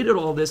 who created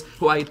all this,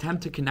 who I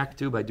attempt to connect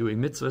to by doing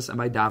mitzvahs, and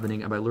by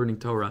davening, and by learning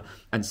Torah,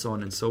 and so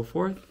on and so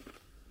forth.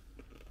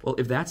 Well,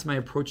 if that's my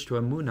approach to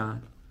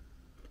Emunah,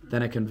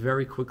 then I can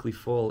very quickly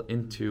fall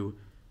into,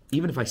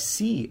 even if I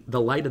see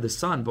the light of the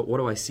sun, but what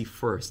do I see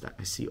first?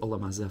 I see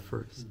Olam Hazeh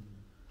first.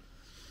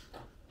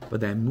 But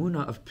the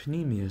emunah of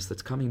Pnimius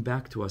that's coming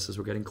back to us as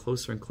we're getting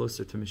closer and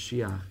closer to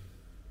Mashiach,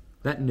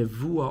 that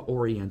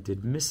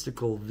nevuah-oriented,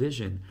 mystical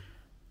vision,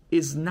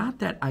 is not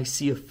that I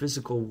see a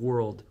physical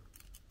world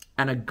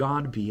and a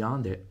God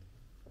beyond it,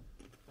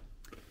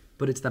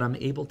 but it's that I'm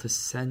able to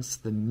sense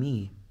the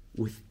me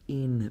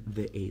within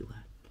the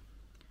Elah.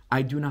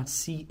 I do not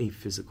see a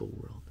physical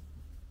world.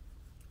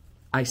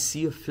 I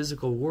see a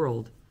physical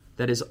world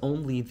that is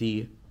only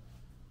the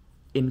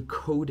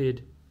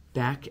encoded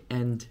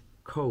back-end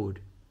code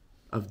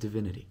of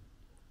divinity.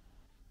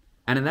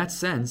 And in that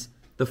sense,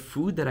 the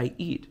food that I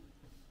eat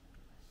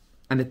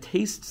and the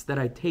tastes that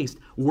I taste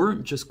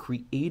weren't just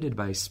created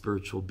by a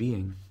spiritual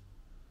being.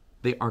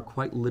 They are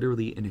quite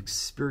literally an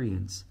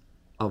experience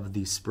of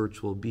the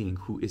spiritual being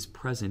who is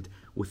present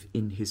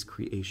within his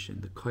creation.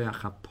 The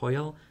koyach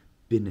hapoyel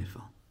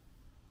binifal.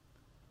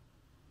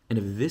 And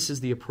if this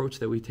is the approach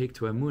that we take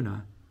to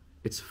Emunah,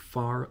 it's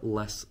far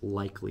less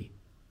likely,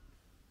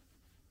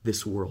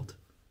 this world,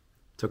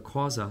 to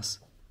cause us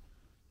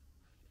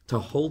to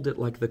hold it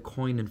like the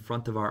coin in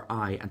front of our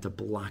eye and to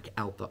block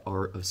out the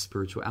art of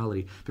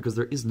spirituality, because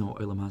there is no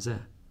Olam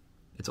Hazeh.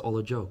 It's all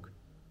a joke.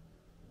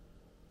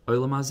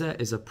 Olam Hazeh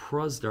is a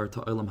prosdar to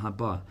Olam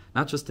Haba,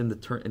 not just in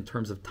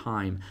terms of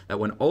time, that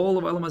when all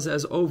of Olam Hazeh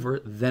is over,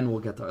 then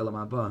we'll get to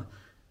Olam Haba.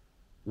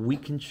 We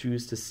can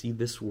choose to see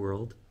this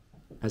world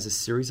as a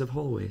series of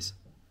hallways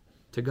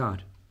to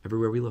God,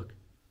 everywhere we look.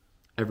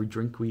 Every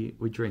drink we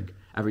drink,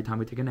 every time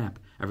we take a nap,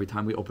 every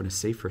time we open a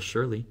sefer,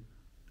 surely,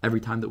 every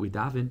time that we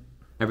daven,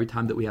 every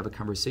time that we have a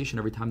conversation,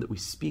 every time that we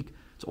speak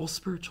It's all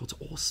spiritual. It's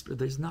all spirit.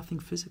 There's nothing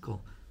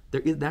physical.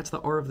 That's the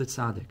R of the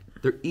tzaddik.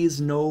 There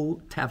is no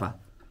teva.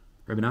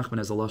 Rabbi Nachman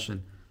has a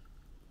lashon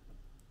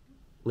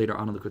later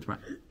on in the Likutei.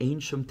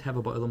 Ein shum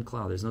teva ba'olam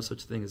klal. There's no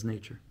such thing as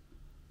nature.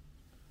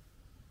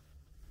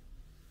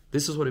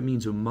 This is what it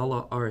means.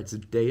 Umala aretz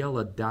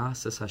de'el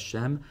adas es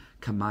Hashem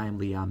kamayim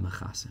liyam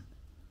mechasim.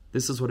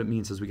 This is what it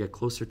means as we get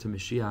closer to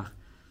Mashiach,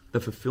 the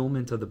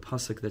fulfillment of the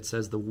pasuk that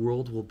says the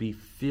world will be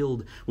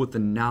filled with the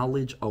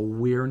knowledge,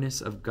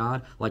 awareness of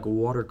God like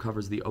water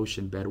covers the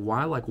ocean bed.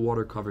 Why like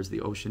water covers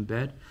the ocean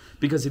bed?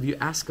 Because if you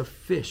ask a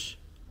fish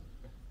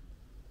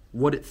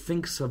what it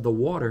thinks of the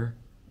water,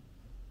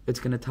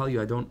 it's going to tell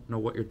you, I don't know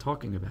what you're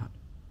talking about.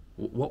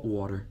 What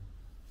water?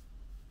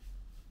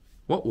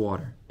 What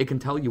water? It can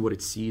tell you what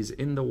it sees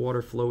in the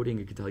water floating.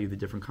 It can tell you the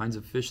different kinds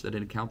of fish that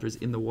it encounters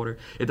in the water.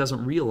 It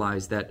doesn't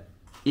realize that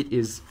it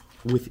is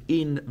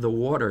within the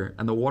water,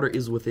 and the water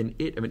is within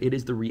it. I mean, it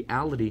is the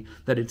reality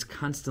that it's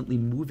constantly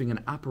moving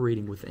and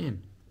operating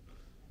within.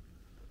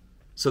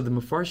 So the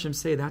Mefarshim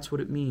say that's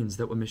what it means,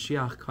 that when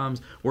Mashiach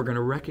comes, we're going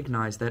to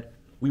recognize that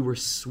we were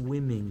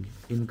swimming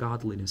in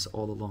godliness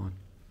all along.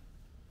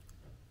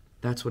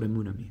 That's what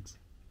Emunah means.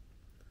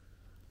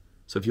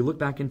 So if you look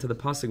back into the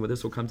pasuk, where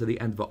this will come to the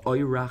end,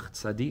 Va'oirach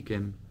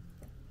tzadikim,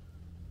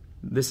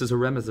 this is a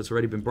remez that's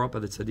already been brought by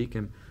the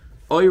tzadikim.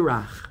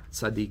 Oirach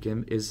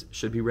tzadikim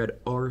should be read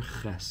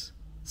orches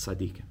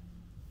tzadikim.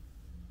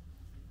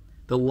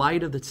 The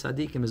light of the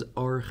tzadikim is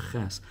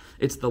orches.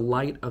 It's the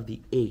light of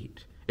the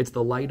eight. It's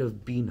the light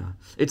of Bina.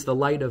 It's the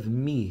light of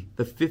me,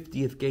 the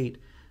 50th gate.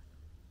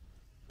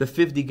 The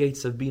 50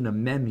 gates of Bina,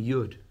 Mem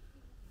Yud.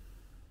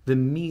 The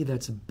me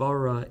that's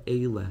bara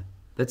Eile,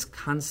 that's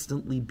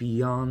constantly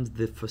beyond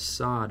the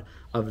facade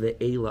of the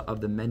Eila,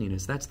 of the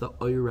manyness. That's the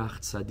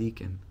Oirach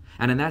tzadikim.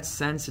 And in that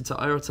sense, it's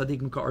it's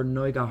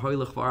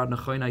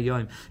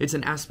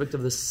an aspect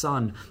of the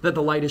sun, that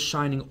the light is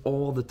shining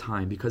all the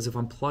time. Because if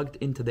I'm plugged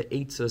into the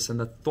eitzos and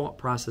the thought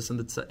process and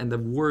the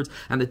words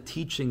and the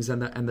teachings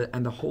and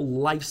the whole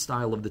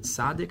lifestyle of the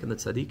tzaddik and the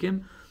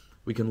tzaddikim,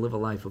 we can live a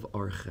life of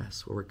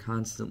arches, where we're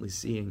constantly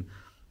seeing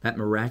that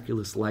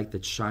miraculous light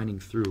that's shining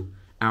through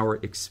our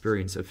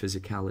experience of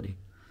physicality.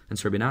 And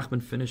so Rabbi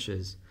Nachman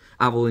finishes,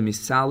 if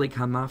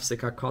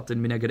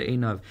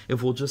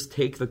we'll just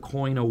take the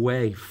coin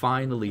away,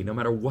 finally, no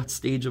matter what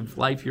stage of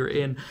life you're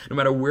in, no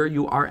matter where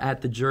you are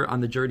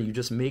on the journey, you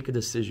just make a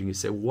decision. You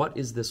say, what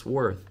is this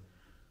worth?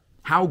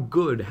 How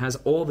good has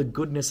all the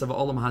goodness of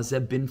Olam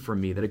Hazeh been for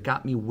me, that it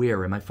got me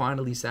where? Am I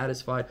finally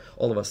satisfied?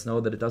 All of us know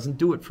that it doesn't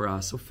do it for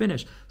us. So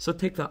finish. So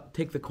take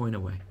the coin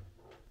away.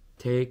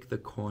 Take the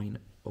coin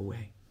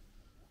away.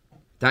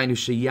 I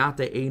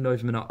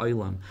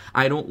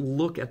don't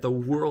look at the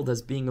world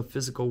as being a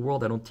physical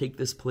world. I don't take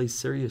this place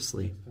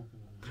seriously.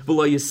 And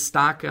I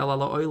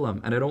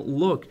don't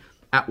look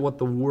at what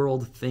the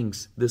world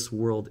thinks this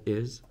world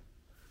is.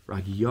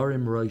 But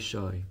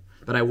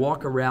I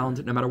walk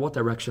around, no matter what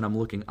direction I'm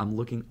looking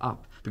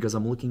up, because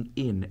I'm looking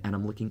in and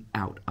I'm looking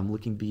out. I'm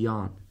looking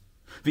beyond.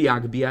 And I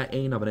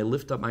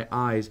lift up my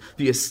eyes,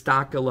 and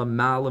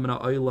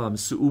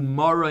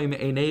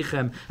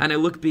I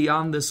look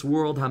beyond this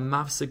world. Then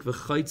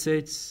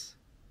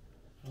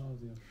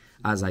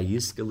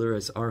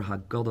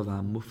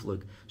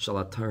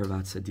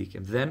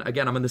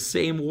again, I'm in the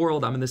same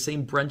world. I'm in the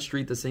same Brent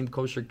Street, the same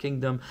kosher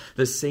kingdom,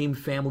 the same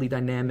family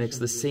dynamics,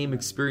 the same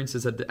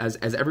experiences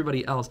as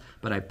everybody else.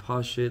 But I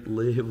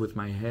live with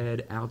my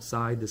head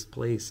outside this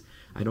place.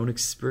 I don't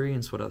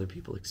experience what other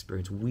people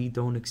experience. We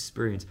don't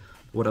experience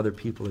what other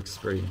people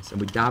experience. And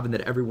we daven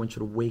that everyone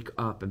should wake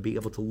up and be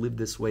able to live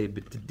this way,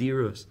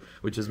 b'tedirus,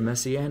 which is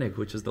messianic,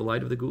 which is the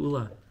light of the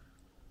Geula.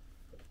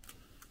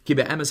 Like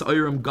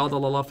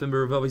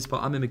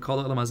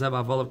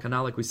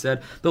we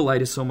said, the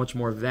light is so much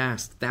more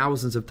vast,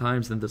 thousands of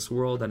times than this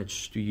world, and it's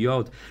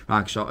shtuyot.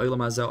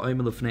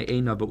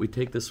 But we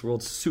take this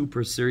world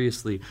super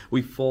seriously.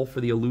 We fall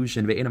for the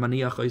illusion.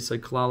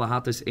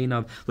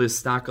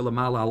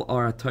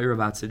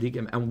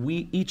 And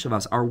we, each of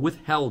us, are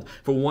withheld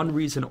for one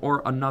reason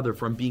or another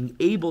from being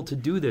able to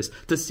do this,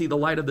 to see the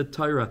light of the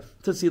Torah,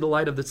 to see the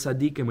light of the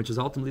tzaddikim, which is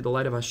ultimately the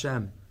light of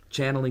Hashem,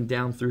 channeling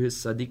down through his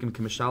tzaddikim,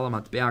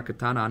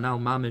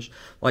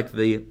 like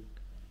the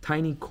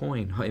tiny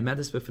coin,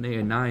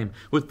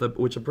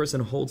 which a person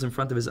holds in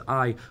front of his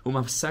eye, and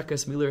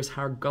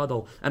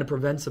it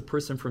prevents a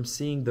person from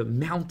seeing the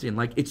mountain.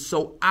 Like, it's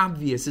so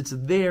obvious, it's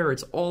there,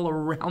 it's all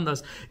around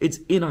us, it's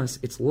in us,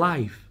 it's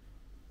life.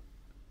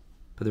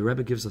 But the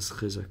Rebbe gives us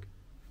chizuk.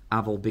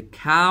 Aval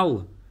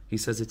bikal, he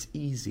says it's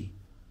easy.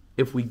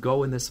 If we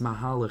go in this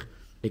mahalach,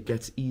 it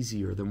gets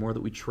easier the more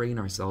that we train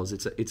ourselves.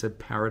 It's a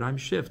paradigm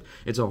shift.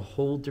 It's a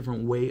whole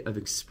different way of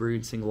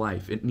experiencing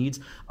life. It needs.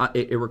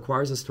 It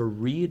requires us to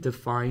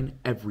redefine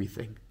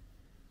everything,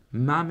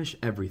 mamish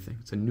everything.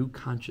 It's a new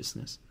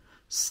consciousness,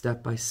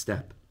 step by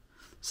step.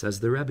 Says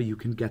the Rebbe, you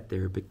can get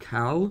there,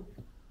 bikal,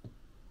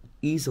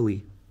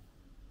 easily,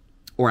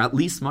 or at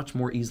least much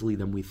more easily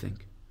than we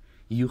think.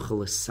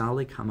 Yuchel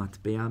esalik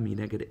hamatbea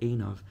mineged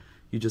einav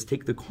You just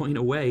take the coin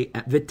away.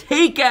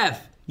 V'teikef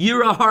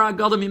yira hara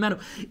gadol mimenu.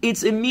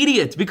 It's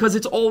immediate because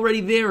it's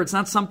already there. It's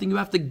not something you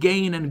have to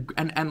gain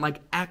and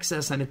like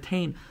access and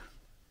attain.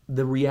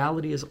 The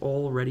reality is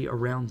already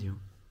around you.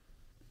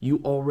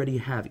 You already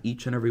have,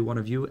 each and every one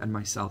of you and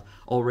myself,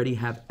 already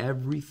have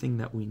everything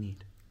that we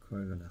need.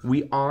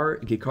 We are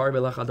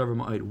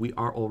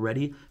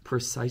already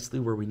precisely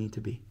where we need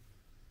to be.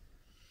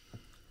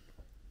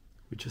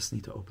 We just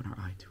need to open our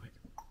eye to it.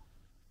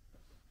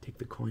 Take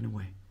the coin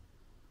away.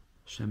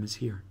 Hashem is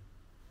here.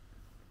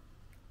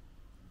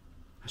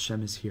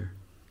 Hashem is here.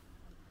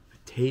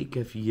 Take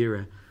if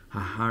yira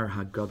hahar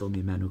hagadol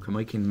mimenu.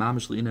 Kamoikin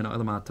mamish li'inen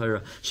olam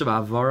ha'torah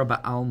shavavara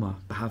ba'alma.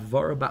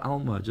 Ba'avara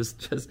ba'alma.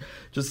 Just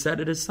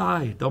set it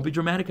aside. Don't be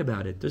dramatic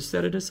about it. Just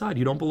set it aside.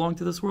 You don't belong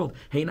to this world.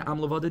 Hein am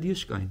levadad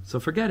yishkain. So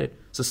forget it.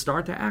 So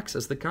start to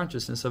access the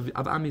consciousness of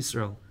Am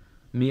Yisrael.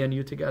 Me and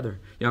you together.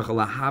 So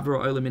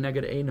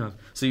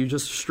you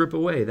just strip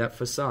away that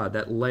facade,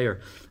 that layer,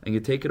 and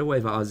you take it away.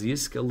 Then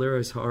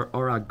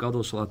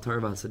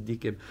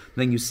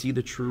you see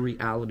the true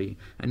reality,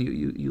 and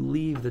you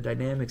leave the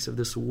dynamics of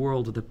this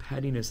world, the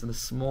pettiness and the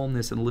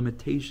smallness and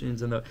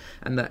limitations and the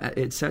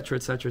etc.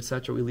 etc.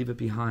 etc. We leave it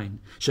behind.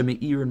 In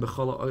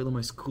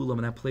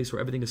that place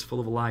where everything is full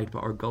of light,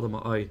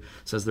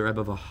 says the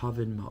Rebbe,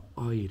 Vahavin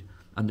ma'oid.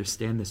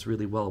 Understand this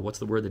really well. What's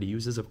the word that he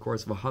uses? Of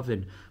course,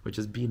 Vahavin, which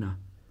is Bina.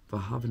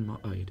 Vahavin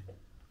ma'oid.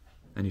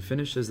 And he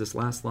finishes this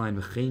last line,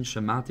 V'chein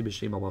shamati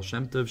b'shem Baal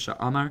Shem Tov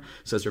sha'amar,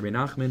 says Rabbi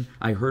Nachman,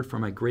 I heard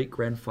from my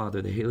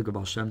great-grandfather, the Heilige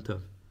Baal Shem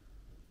Tov,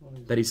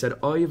 that he said,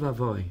 Oy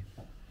vavoy.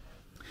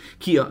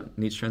 Kia,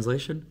 needs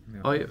translation?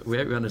 No. Oy, we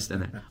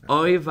understand that.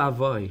 Oy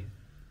vavoy.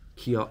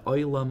 Kia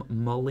oilam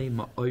male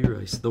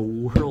ma'oiros. The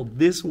world,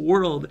 this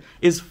world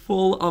is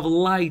full of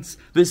lights,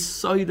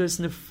 v'soidos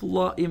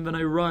nefla'im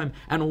v'nayroim,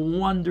 and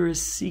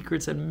wondrous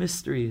secrets and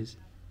mysteries.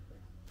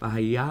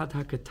 V'hayad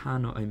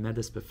ha'katana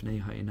oimedes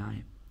b'fnei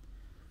ha'inayim.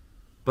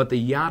 But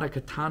the yad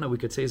ha'katana, we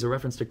could say, is a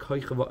reference to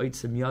koicha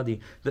v'oitzim yadi,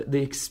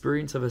 the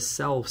experience of a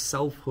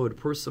selfhood,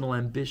 personal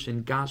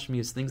ambition,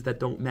 gashmias, things that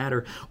don't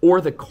matter.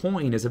 Or the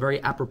coin is a very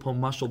apropos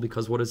mashal,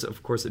 because what does,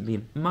 of course, it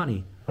mean?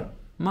 Money.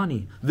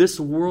 This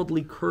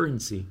worldly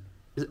currency,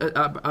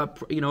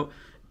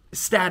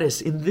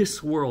 status in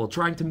this world,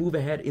 trying to move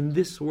ahead in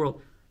this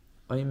world.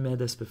 It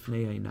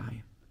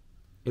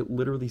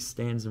literally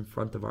stands in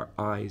front of our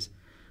eyes.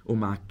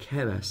 And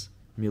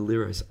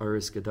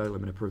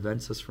it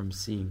prevents us from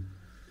seeing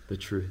the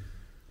truth.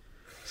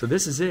 So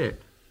this is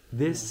it.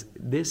 This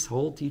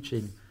whole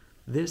teaching,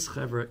 this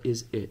chevra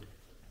is it.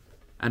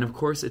 And of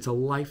course, it's a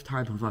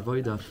lifetime of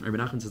avodah. Rabbi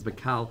Nachman says,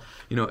 "Bekal,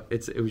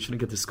 we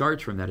shouldn't get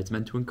discouraged from that. It's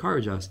meant to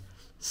encourage us,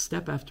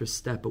 step after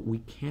step. But we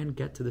can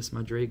get to this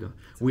madrega.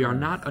 We are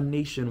not a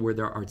nation where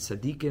there are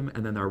tzaddikim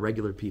and then there are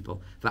regular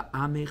people.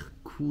 Va'amech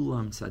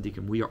kulam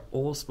tzaddikim. We are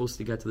all supposed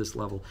to get to this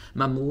level.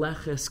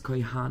 Mamleches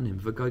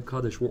kohanim v'goy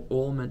kadosh. We're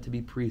all meant to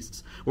be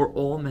priests. We're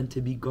all meant to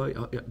be goy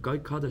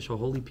kadosh, a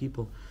holy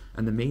people.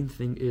 And the main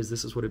thing is,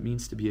 this is what it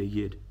means to be a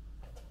yid.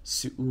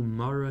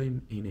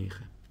 Su'umarim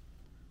einechem.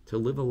 To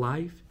live a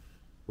life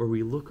where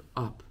we look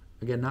up.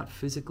 Again, not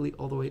physically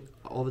all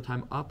the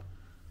time up,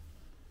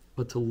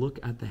 but to look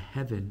at the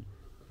heaven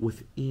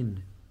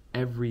within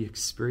every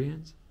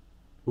experience,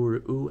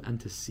 and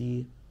to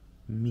see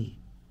me.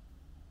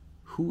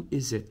 Who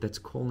is it that's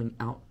calling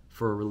out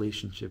for a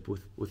relationship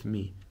with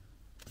me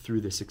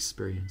through this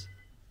experience?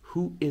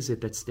 Who is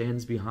it that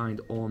stands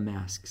behind all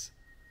masks?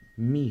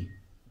 Me.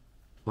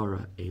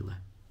 Bara Eile.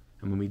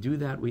 And when we do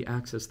that, we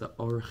access the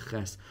Or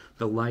Ches,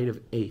 the light of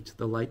 8,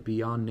 the light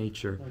beyond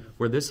nature,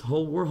 where this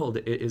whole world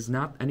is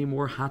not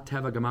anymore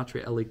Hateva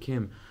Gematria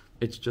Elikim.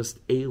 It's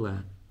just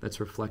Eila that's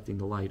reflecting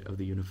the light of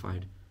the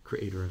unified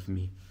creator of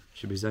me.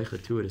 Should be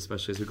zeicha to it,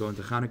 especially as we go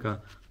into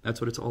Hanukkah.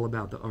 That's what it's all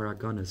about. The Ar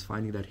HaGana is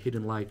finding that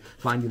hidden light,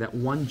 finding that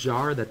one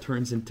jar that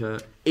turns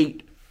into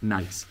 8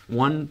 nights.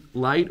 One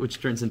light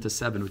which turns into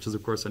 7, which is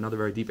of course another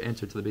very deep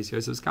answer to the Beis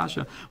Yosef's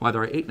Kasha. Why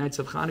there are 8 nights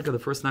of Hanukkah, the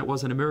first night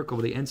wasn't a miracle,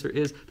 but the answer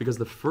is because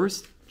the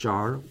first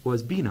jar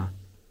was Bina,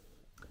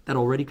 that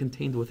already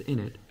contained within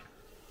it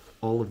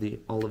all of the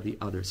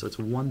others. So it's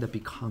one that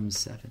becomes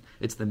 7.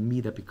 It's the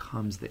me that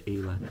becomes the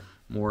Eila.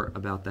 More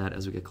about that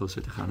as we get closer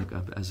to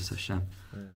Hanukkah, as Hashem.